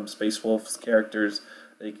become space wolves characters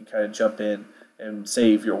that you can kind of jump in and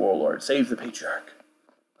save your warlord, save the patriarch.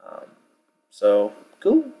 So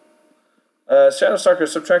cool. Shadowstalker,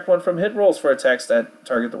 subtract 1 from hit rolls for attacks that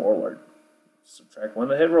target the warlord. Subtract 1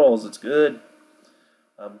 to hit rolls. It's good.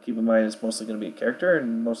 Keep in mind it's mostly going to be a character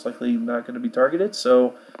and most likely not going to be targeted.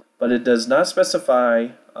 So, but it does not specify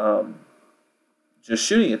just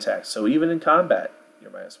shooting attacks. So even in combat,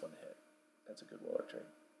 you're -1 to hit. That's a good warlord trait.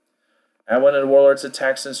 Add 1 to the warlord's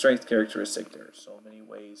attacks and strength characteristic. There are so many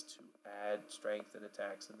ways to add strength and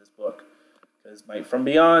attacks in this book. Because Might from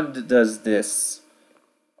Beyond does this.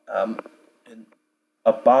 An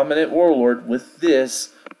Abominate Warlord with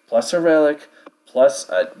this, plus a relic, plus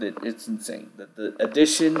it's insane. The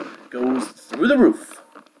addition goes through the roof.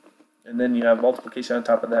 And then you have multiplication on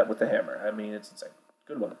top of that with the hammer. I mean, it's insane.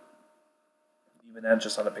 Good one. Even that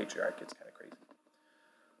just on a patriarch, it's kind of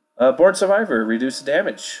crazy. Born Survivor, reduce the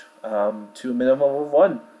damage to a minimum of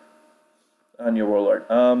 1 on your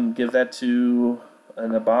warlord. Give that to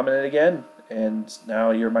an Abominate again, and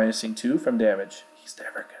now you're minusing 2 from damage. He's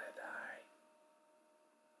never gonna die.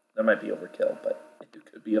 That might be overkill, but it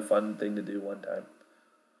could be a fun thing to do one time.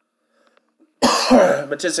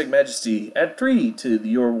 Majestic Majesty, add 3 to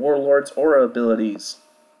your warlord's aura abilities.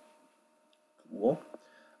 Cool.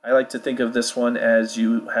 I like to think of this one as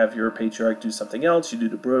you have your patriarch do something else. You do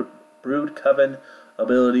the Brood Coven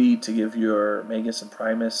ability to give your Magus and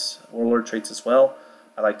Primus warlord traits as well.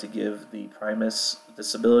 I like to give the Primus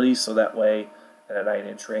this ability so that way at a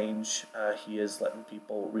 9-inch range he is letting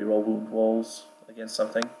people reroll wound rolls against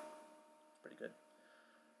something. Pretty good.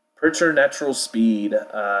 Preternatural Speed.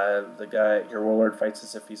 The guy, your warlord fights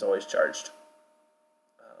as if he's always charged.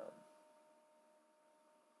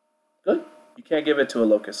 Good. You can't give it to a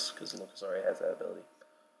Locust because the Locust already has that ability.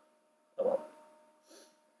 Oh well.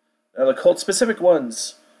 Now the cult-specific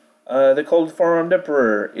ones. The Cold Forearmed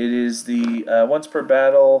Emperor. It is the once per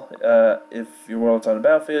battle. If your warlord's on the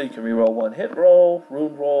battlefield, you can reroll 1 hit roll,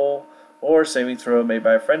 wound roll, or saving throw made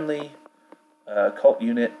by a friendly cult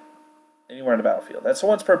unit anywhere on the battlefield. That's a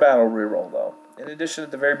once per battle reroll, though. In addition,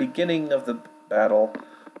 at the very beginning of the battle,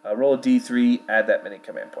 roll a d3, add that many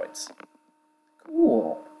command points.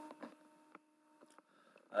 Cool.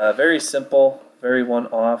 Very simple, very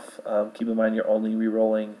one-off. Keep in mind you're only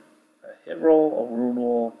rerolling a hit roll, a wound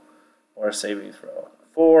roll, or a saving throw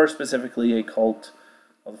for specifically a Cult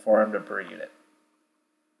of the Forearmed Emperor unit.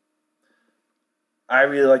 I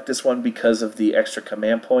really like this one because of the extra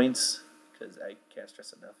command points, because I can't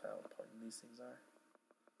stress enough how important these things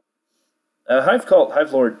are. Hive Cult,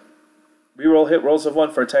 Hive Lord. Reroll hit rolls of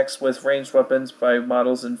 1 for attacks with ranged weapons by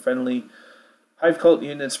models and friendly Hive Cult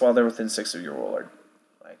units while they're within 6 of your warlord.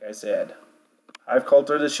 Like I said, Hive Cult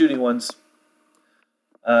are the shooting ones.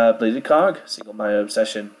 Bladed Cog, single-minded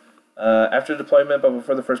obsession. After deployment, but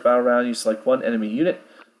before the first battle round, you select one enemy unit.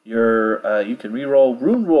 You can reroll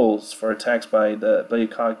rune rolls for attacks by the Bladed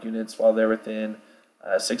Cog units while they're within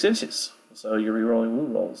 6 inches. So you're rerolling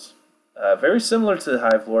rune rolls. Very similar to the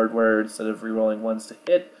Hive Lord, where instead of rerolling ones to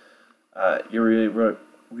hit, you're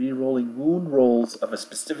rerolling wound rolls of a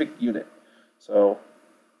specific unit. So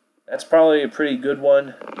that's probably a pretty good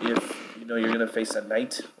one if you know you're going to face a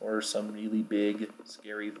knight or some really big,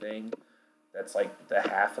 scary thing that's like the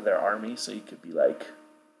half of their army. So you could be like,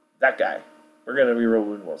 that guy. We're going to reroll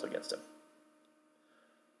wound rolls against him.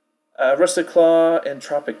 Rusted Claw and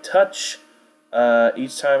Tropic Touch.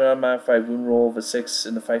 Each time an unmodified wound roll of a 6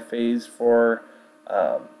 in the fight phase for...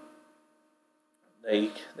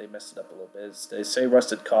 They messed it up a little bit. They say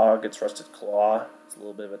Rusted Cog, it's Rusted Claw. It's a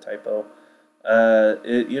little bit of a typo.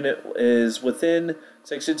 Unit is within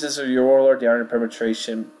 6 inches of your warlord. The iron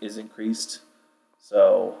penetration is increased.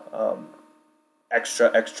 So,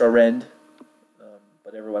 extra rend.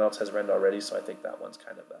 But everyone else has rend already, so I think that one's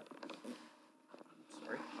kind of a...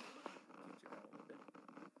 Sorry.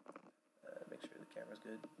 Make sure the camera's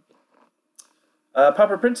good.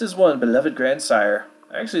 Pauper Prince's one, Beloved Grandsire.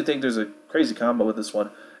 I actually think there's a crazy combo with this one.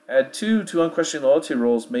 Add 2 to unquestioning loyalty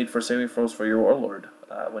rolls made for saving throws for your warlord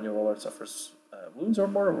when your warlord suffers wounds or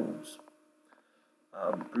more wounds.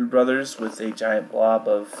 Brood Brothers with a giant blob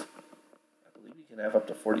of... I believe you can have up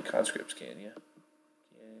to 40 conscripts, can you?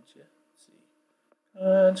 Can't you? Let's see.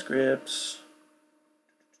 Conscripts.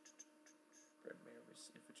 Red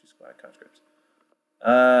Mariners, Infantry Squad conscripts.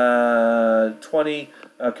 20.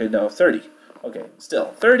 Okay, no, 30. Okay,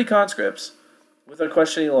 still 30 conscripts with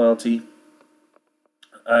unquestioning loyalty.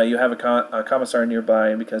 You have a commissar nearby,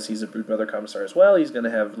 and because he's a Brood Brother commissar as well, he's going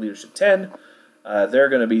to have leadership 10. They're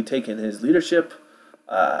going to be taking his leadership,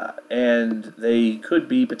 and they could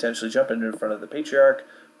be potentially jumping in front of the Patriarch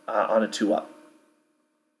on a 2-up.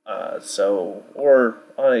 Or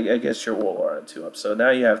on I guess your warlord on a 2-up. So now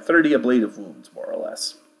you have 30 ablative wounds, more or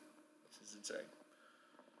less, which is insane.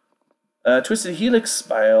 Twisted Helix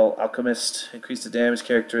by Alchemist. Increase the damage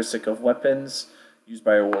characteristic of weapons used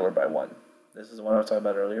by your warlord by 1. This is the one I was talking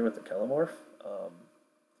about earlier with the Kelemorph.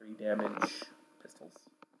 3 damage pistols.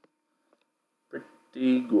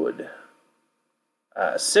 Pretty good.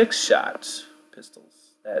 6-shot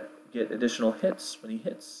pistols that get additional hits when he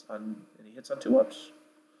hits on 2-ups.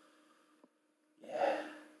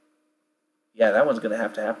 Yeah, that one's going to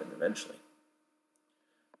happen eventually.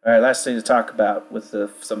 All right, last thing to talk about with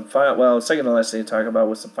second to last thing to talk about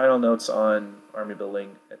with some final notes on army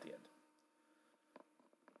building at the end.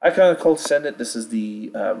 Icon of Cult Ascendant, this is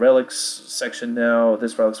the relics section now.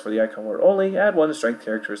 This relic's for the icon word only. Add 1 strength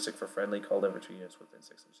characteristic for friendly called infantry units within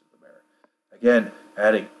 6 inches of the bearer. Again,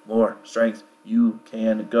 adding more strength. You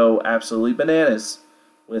can go absolutely bananas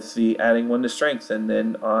with the adding 1 to strength, and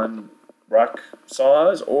then on rock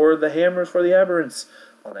saws or the hammers for the aberrants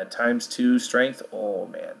on that ×2 strength. Oh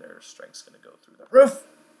man, their strength's going to go through the roof.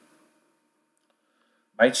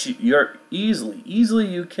 You're easily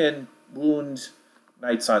you can wound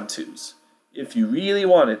knights on 2s if you really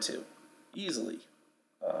wanted to, easily,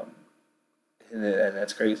 and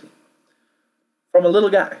that's crazy. From a little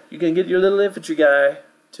guy, you can get your little infantry guy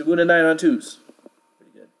to wound a knight on 2s.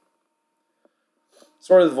 Pretty good.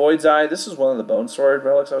 Sword of the Void's Eye. This is one of the Bone Sword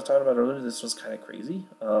relics I was talking about earlier. This was kind of crazy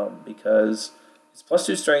because it's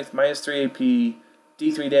 +2 strength, -3 AP,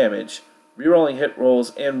 D3 damage, rerolling hit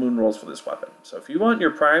rolls, and wound rolls for this weapon. So if you want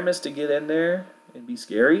your Primus to get in there and be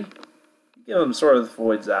scary, give him Sword of the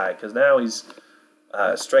Void's Eye, because now he's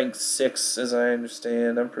strength 6, as I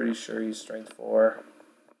understand. I'm pretty sure he's strength 4.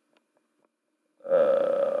 I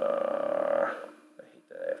hate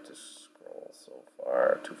that I have to scroll so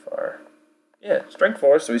far, too far. Yeah, strength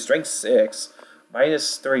 4, so he's strength 6,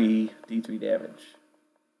 -3, D3 damage.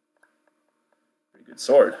 Pretty good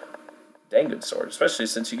sword. Dang good sword, especially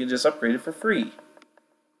since you can just upgrade it for free.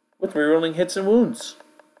 With rerolling hits and wounds.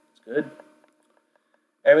 It's good.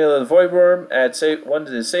 Amulet of the Voidworm, add 1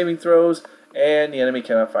 to his saving throws, and the enemy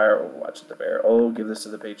cannot fire Overwatch at the bear. Oh, give this to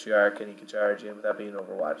the Patriarch, and he can charge in without being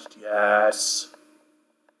overwatched. Yes!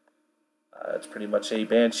 It's pretty much a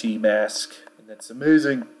Banshee mask, and that's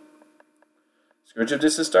amazing. Scourge of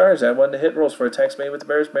Distant Stars, add 1 to hit rolls for attacks made with the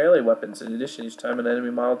bear's melee weapons. In addition, each time an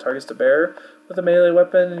enemy model targets the bear with a melee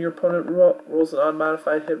weapon and your opponent rolls an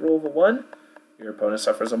unmodified hit roll of a 1, your opponent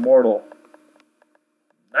suffers a mortal.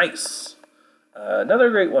 Nice! Another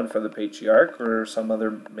great one for the Patriarch or some other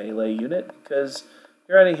melee unit, because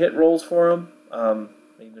you're adding hit rolls for them. I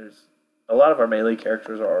mean, there's a lot of our melee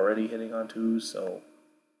characters are already hitting on 2s, so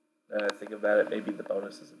now that I think about it, maybe the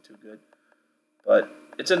bonus isn't too good. But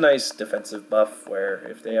it's a nice defensive buff where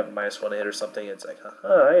if they have a -1 hit or something, it's like,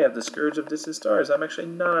 haha, I have the Scourge of Distant Stars. I'm actually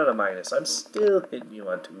not at a minus. I'm still hitting you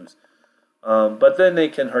on 2s. But then they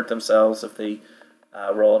can hurt themselves if they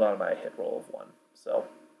roll an automatic hit roll of 1. So,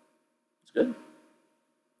 it's good.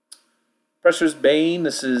 Pressure's Bane.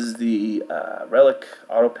 This is the Relic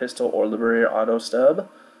Auto Pistol or Liberator Auto Stub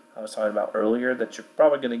I was talking about earlier that you're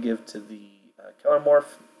probably going to give to the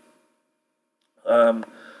Kellermorph.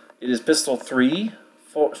 It is Pistol 3,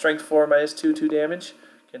 Strength 4, -2, 2 damage.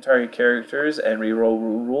 Can target characters and reroll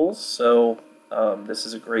rules. So this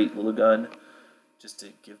is a great little gun just to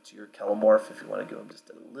give to your Kellermorph if you want to give him just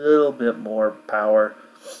a little bit more power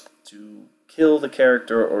to kill the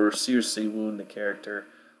character or seriously wound the character,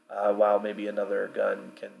 while maybe another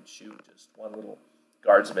gun can shoot just one little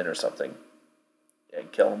guardsman or something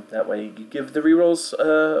and kill him. That way you give the rerolls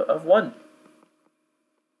of 1.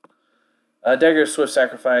 Dagger of Swift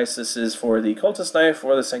Sacrifice. This is for the Cultist Knife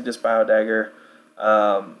or the Sanctus Bio Dagger.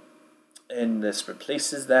 And this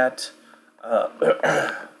replaces that.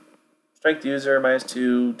 Strength user,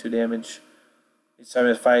 -2, 2 damage. Each time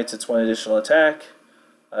it fights, it's 1 additional attack.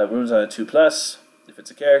 Wounds on a 2+. If it's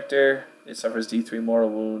a character, it suffers D3 mortal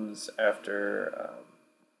wounds after...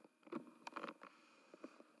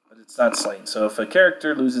 but it's not slain. So if a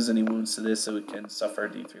character loses any wounds to this, it can suffer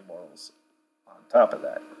D3 mortals on top of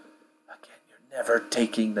that. Never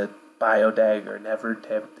taking the Bio Dagger. Never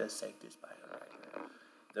take the Sanctus Bio Dagger.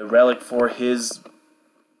 The relic for his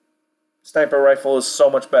sniper rifle is so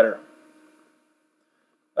much better.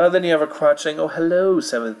 Then you have a Crotching. Oh, hello,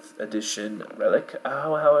 7th edition relic.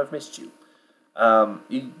 Oh, how I've missed you.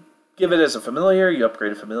 You give it as a familiar. You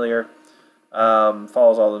upgrade a familiar.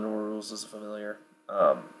 Follows all the rules as a familiar.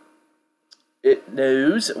 It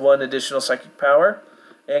knows 1 additional psychic power.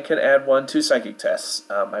 And can add 1 to psychic tests.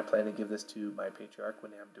 I plan to give this to my Patriarch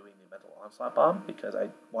when I'm doing the Mental Onslaught Bomb, because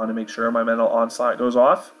I want to make sure my Mental Onslaught goes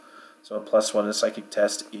off. So a +1 to psychic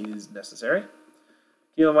test is necessary.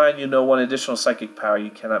 Keep in mind, you know 1 additional psychic power.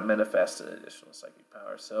 You cannot manifest an additional psychic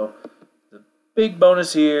power. So the big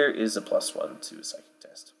bonus here is a +1 to a psychic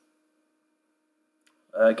test.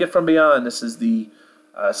 Gift from Beyond. This is the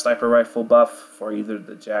sniper rifle buff for either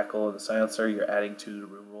the Jackal or the Silencer. You're adding 2 to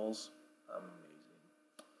room rolls.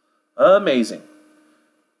 Amazing.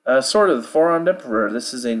 Sword of the Four-Armed Emperor.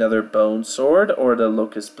 This is another Bone Sword or the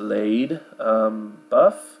Locust Blade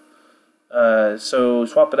buff. So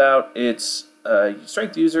swap it out. It's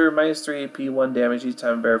Strength user, -3 AP, 1 damage each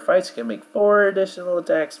time a bear fights. You can make 4 additional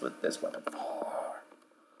attacks with this weapon. 4.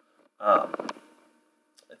 I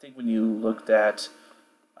think when you looked at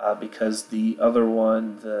because the other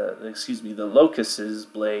one, the Locust's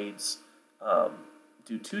blades.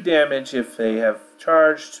 Do 2 damage if they have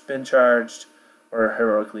been charged, or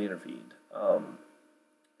heroically intervened.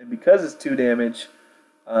 And because it's 2 damage,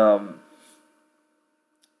 the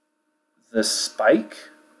spike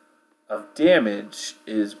of damage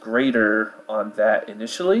is greater on that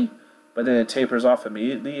initially, but then it tapers off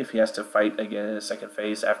immediately if he has to fight again in a second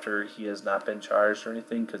phase after he has not been charged or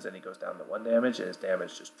anything, because then he goes down to 1 damage and his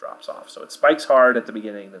damage just drops off. So it spikes hard at the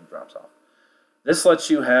beginning, then drops off. This lets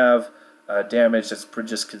you have damage that's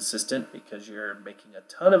just consistent because you're making a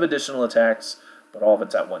ton of additional attacks, but all of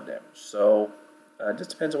it's at 1 damage. So it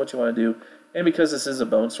just depends on what you want to do. And because this is a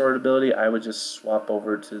Bone Sword ability, I would just swap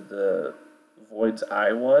over to the Void's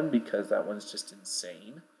Eye one, because that one's just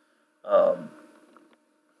insane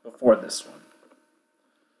before this one.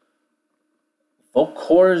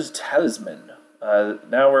 Volkor's Talisman.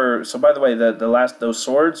 So by the way, those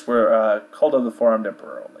swords were Cult of the Four-Armed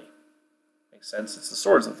Emperor only. Makes sense. It's the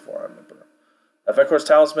swords of the Four-Armed Emperor. Volkor's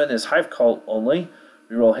Talisman is Hive Cult only.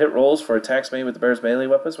 Reroll hit rolls for attacks made with the bear's melee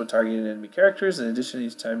weapons when targeting enemy characters. In addition,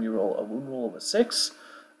 each time you roll a wound roll of a 6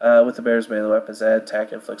 with the bear's melee weapons, that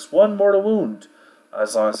attack inflicts 1 mortal wound,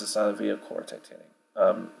 as long as it's not a vehicle or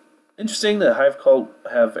titanium. Interesting, the Hive Cult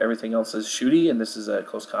have everything else as shooty, and this is a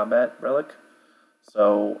close combat relic.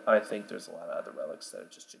 So I think there's a lot of other relics that are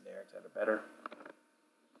just generic that are better.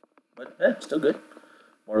 But still good.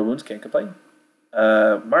 Mortal wounds, can't complain.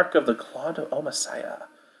 Mark of the Claw of Messiah.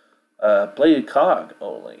 Bladed Cog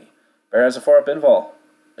only. Bear has a 4-up invul.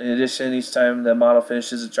 In addition, each time the model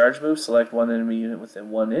finishes a charge move, select 1 enemy unit within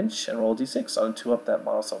 1 inch and roll a d6. On 2-up, that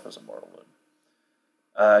model suffers a mortal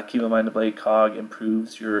wound. Keep in mind the Bladed Cog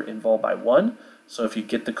improves your invul by 1. So if you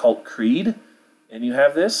get the Cult Creed and you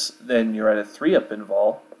have this, then you're at a 3-up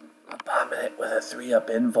invul. Abominate with a 3-up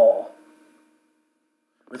invul.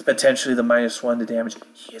 With potentially the -1 to damage.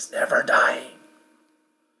 He is never dying.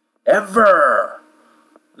 Ever!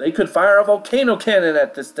 They could fire a volcano cannon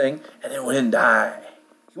at this thing, and it wouldn't die.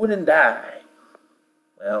 He wouldn't die.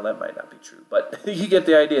 Well, that might not be true, but you get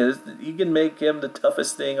the idea. You can make him the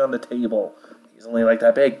toughest thing on the table. He's only like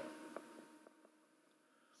that big.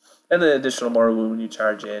 And the additional mortal wound when you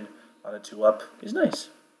charge in on a 2-up is nice.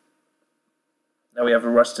 Now we have a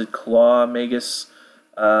Rusted Claw Magus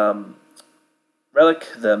relic,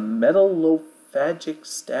 the Metallophagic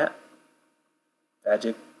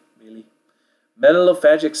Phagic, really?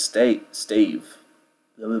 Metallophagic Stave.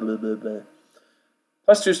 Blah, blah, blah, blah.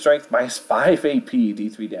 +2 strength, -5 AP,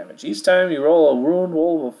 D3 damage. Each time you roll a wound,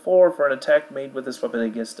 roll of a 4 for an attack made with this weapon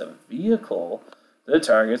against a vehicle, the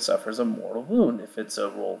target suffers a mortal wound. If it's a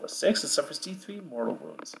roll of a 6, it suffers D3 mortal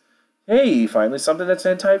wounds. Hey, finally something that's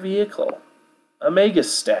anti-vehicle. A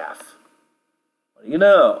Magus Staff. What do you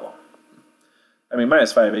know? I mean,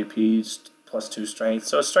 -5 AP, +2 strength,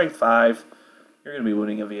 so it's strength 5. You're going to be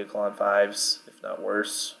wounding a vehicle on 5s, if not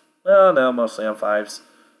worse. Well, no, mostly on 5s.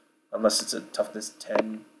 Unless it's a toughness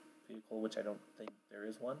 10 vehicle, which I don't think there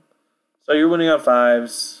is one. So you're wounding on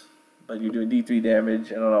 5s, but you're doing D3 damage,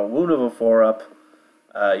 and on a wound of a 4-up,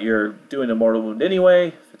 you're doing a mortal wound anyway.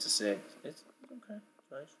 If it's a 6, it's okay,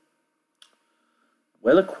 nice.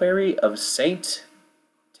 Reliquary of Saint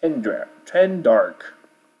Tendark.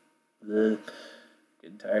 Ugh.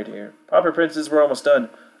 Getting tired here. Pauper Princes, we're almost done.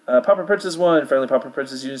 Pauper Princes 1, friendly Pauper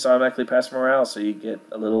Princes units automatically pass morale, so you get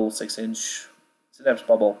a little 6-inch synapse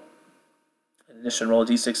bubble. In addition, roll a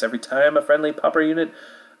d6 every time a friendly Pauper unit,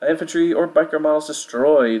 infantry, or biker model is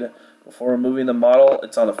destroyed. Before removing the model,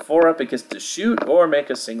 it's on a 4-up, it gets to shoot or make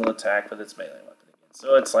a single attack with its melee weapon again.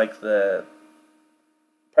 So it's like the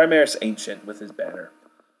Primaris Ancient with his banner.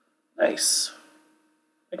 Nice.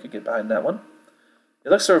 I could get behind that one. It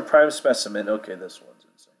looks sort of prime specimen. Okay, this one's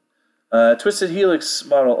insane. Twisted Helix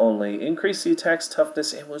model only. Increase the attack's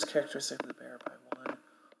toughness and wounds characteristic of the bearer by 1.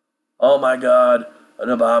 Oh my god, an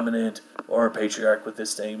Abominant or a Patriarch with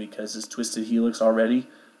this thing because it's Twisted Helix already.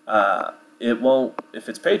 It won't, if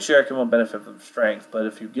it's Patriarch, it won't benefit from strength, but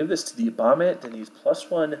if you give this to the Abominant, then he's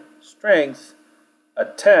 +1 strength,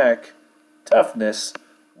 attack, toughness,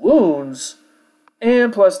 wounds,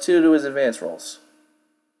 and +2 to his advance rolls.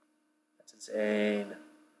 That's insane.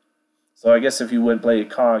 So I guess if you wouldn't play a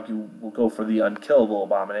cog, you will go for the unkillable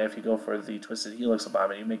Abominant. If you go for the Twisted Helix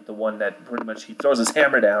Abominant, you make the one that pretty much he throws his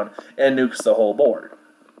hammer down and nukes the whole board.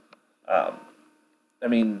 I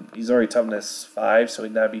mean, he's already toughness 5, so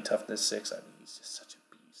he'd not be toughness 6. I mean, he's just such a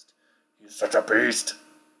beast. He's such a beast.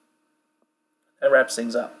 That wraps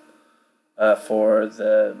things up for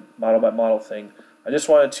the model-by-model thing. I just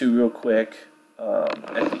wanted to, real quick,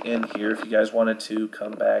 at the end here, if you guys wanted to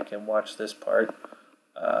come back and watch this part,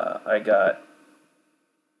 I got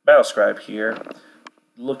Battlescribe here,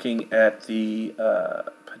 looking at the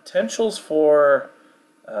potentials for...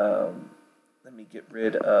 let me get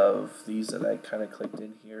rid of these that I kind of clicked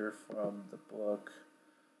in here from the book.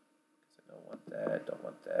 I don't want that, don't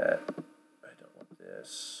want that, I don't want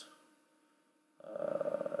this.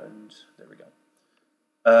 And there we go.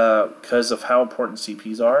 Because of how important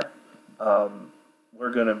CPs are,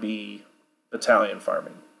 we're going to be battalion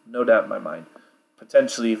farming, no doubt in my mind.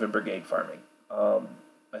 Potentially even brigade farming.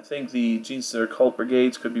 I think the Genestealer cult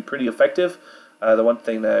brigades could be pretty effective. The one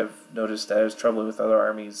thing that I've noticed that is troubling with other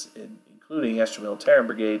armies, including extra military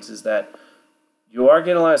brigades, is that you are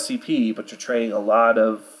getting a lot of CP, but you're trading a lot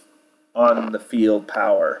of on-the-field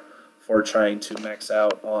power for trying to max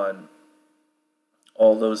out on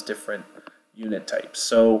all those different unit types.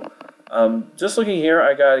 So just looking here,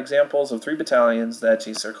 I got examples of 3 battalions that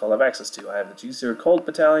Genestealer Cult have access to. I have the Genestealer Cult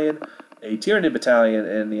Battalion, a Tyranid Battalion,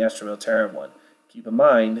 and the Astra Militarum one. Keep in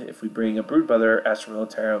mind, if we bring a Broodbrother Astra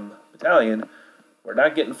Militarum Battalion, we're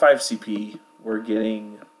not getting 5 CP, we're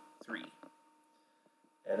getting 3.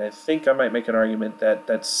 And I think I might make an argument that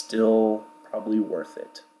that's still probably worth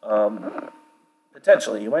it.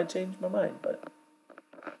 Potentially, you might change my mind, but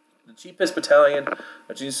the cheapest battalion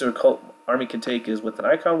a Genestealer Cult army can take is with an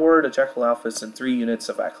Icon Ward, a Jackal Alphas, and 3 units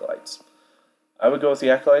of Acolytes. I would go with the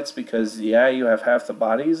Acolytes because, yeah, you have half the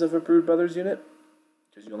bodies of a Brood Brothers unit,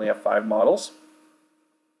 because you only have 5 models.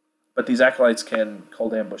 But these Acolytes can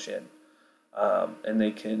cold ambush in, and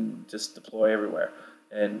they can just deploy everywhere.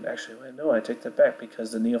 And actually, no, I take that back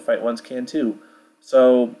because the Neophyte ones can too.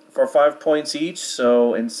 So for 5 points each,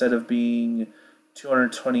 so instead of being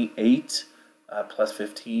 228 plus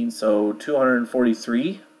 15, so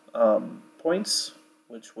 243 points,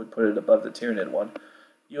 which would put it above the Tyranid one,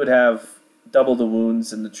 you would have double the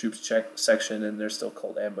wounds in the troops check section, and they're still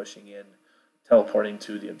cold ambushing in, teleporting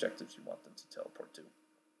to the objectives you want them to teleport to.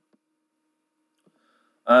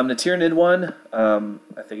 The Tyranid one,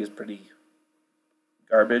 I think is pretty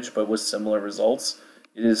garbage, but with similar results.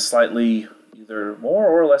 It is slightly either more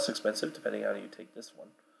or less expensive, depending on how you take this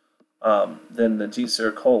one, than the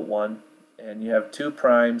Genestealer Cult one. And you have 2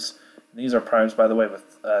 primes. And these are primes, by the way,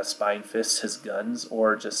 with Spine Fists as guns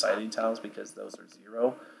or just Sighting Tiles, because those are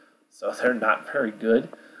 0. So they're not very good.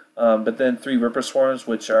 But then 3 Ripper Swarms,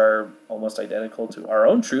 which are almost identical to our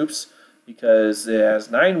own troops, because it has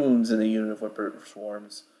 9 wounds in the unit of Ripper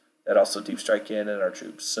Swarms that also deep strike in our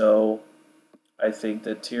troops. So I think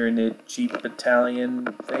the Tyranid cheap battalion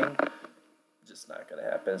thing, just not going to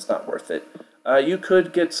happen. It's not worth it. You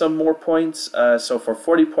could get some more points. So for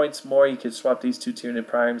 40 points more, you could swap these 2 Tyranid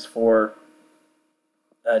primes for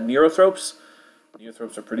Neurothropes.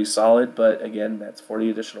 Neurothropes are pretty solid, but again, that's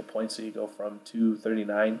 40 additional points, so you go from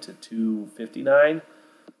 239 to 259.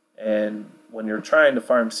 And when you're trying to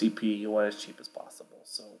farm CP, you want it as cheap as possible.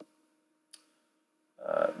 So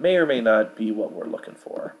may or may not be what we're looking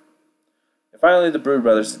for. And finally, the Brood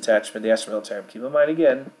Brothers detachment, the Astro Militarium. Keep in mind,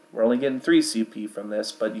 again, we're only getting 3 CP from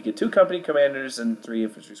this, but you get 2 company commanders and 3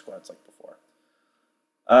 infantry squads like before.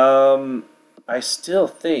 I still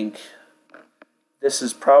think this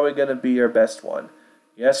is probably going to be our best one.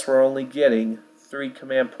 Yes, we're only getting 3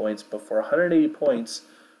 command points, but for 180 points,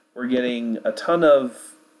 we're getting a ton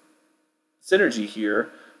of synergy here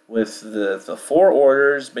with the 4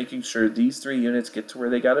 orders, making sure these 3 units get to where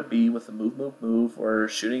they got to be with the move, move, move, or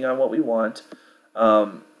shooting on what we want.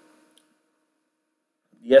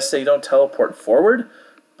 Yes, they don't teleport forward,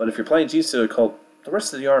 but if you're playing Genestealer Cult, the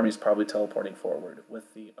rest of the army is probably teleporting forward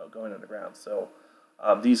with the going underground. So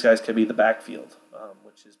these guys could be the backfield,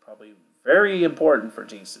 which is probably very important for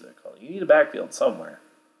Genestealer Cult. You need a backfield somewhere.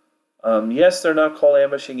 Yes, they're not call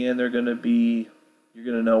ambushing in. They're going to be, you're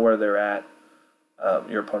going to know where they're at.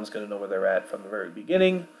 Your opponent's going to know where they're at from the very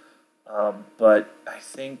beginning. But I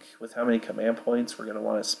think with how many command points we're going to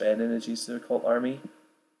want to spend in a Genestealer Cult army,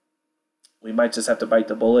 we might just have to bite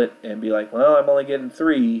the bullet and be like, well, I'm only getting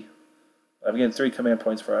 3. I'm getting 3 command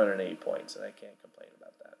points for 108 points, and I can't complain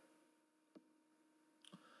about that.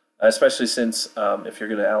 Especially since if you're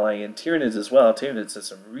going to ally in Tyranids as well, Tyranids have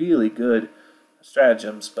some really good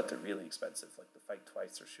stratagems, but they're really expensive, like the fight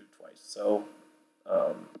twice or shoot twice. So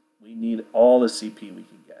we need all the CP we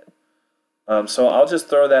can get. So I'll just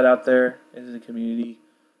throw that out there into the community.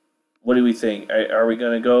 What do we think? Are we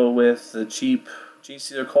going to go with the cheap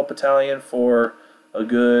Genestealer Cult Battalion for a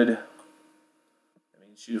good... I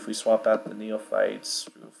mean, shoot, if we swap out the Neophytes,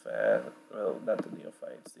 well, not the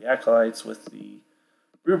Neophytes, the Acolytes with the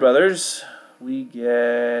Brood Brothers, we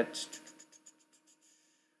get... Oops,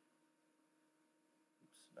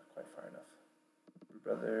 not quite far enough. Brood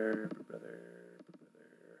Brother,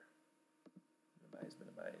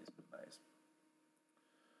 minimize.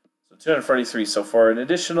 So 243. So for an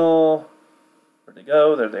additional, where'd they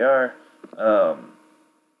go? There they are.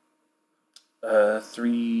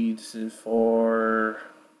 3, 4,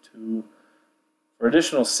 2. For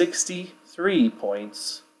additional 63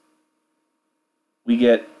 points, we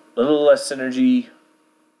get a little less synergy.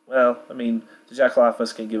 Well, I mean, the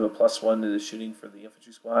Jackalophus can give a +1 to the shooting for the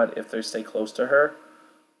infantry squad if they stay close to her,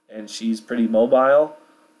 and she's pretty mobile.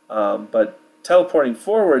 But teleporting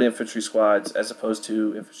forward infantry squads as opposed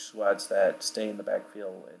to infantry squads that stay in the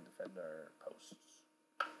backfield and defend our posts.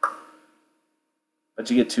 But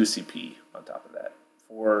you get 2 CP on top of that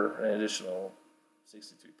for an additional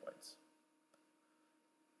 63 points.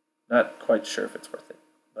 Not quite sure if it's worth it.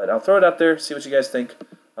 But I'll throw it out there, see what you guys think.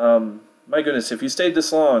 My goodness, if you stayed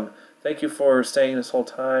this long, thank you for staying this whole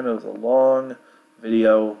time. It was a long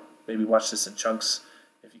video. Maybe watch this in chunks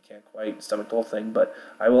if you can't quite stomach the whole thing. But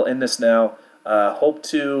I will end this now. Hope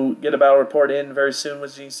to get a battle report in very soon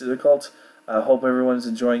with Genestealer Cult. Hope everyone's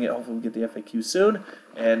enjoying it. Hopefully we get the FAQ soon.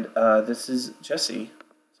 And this is Jesse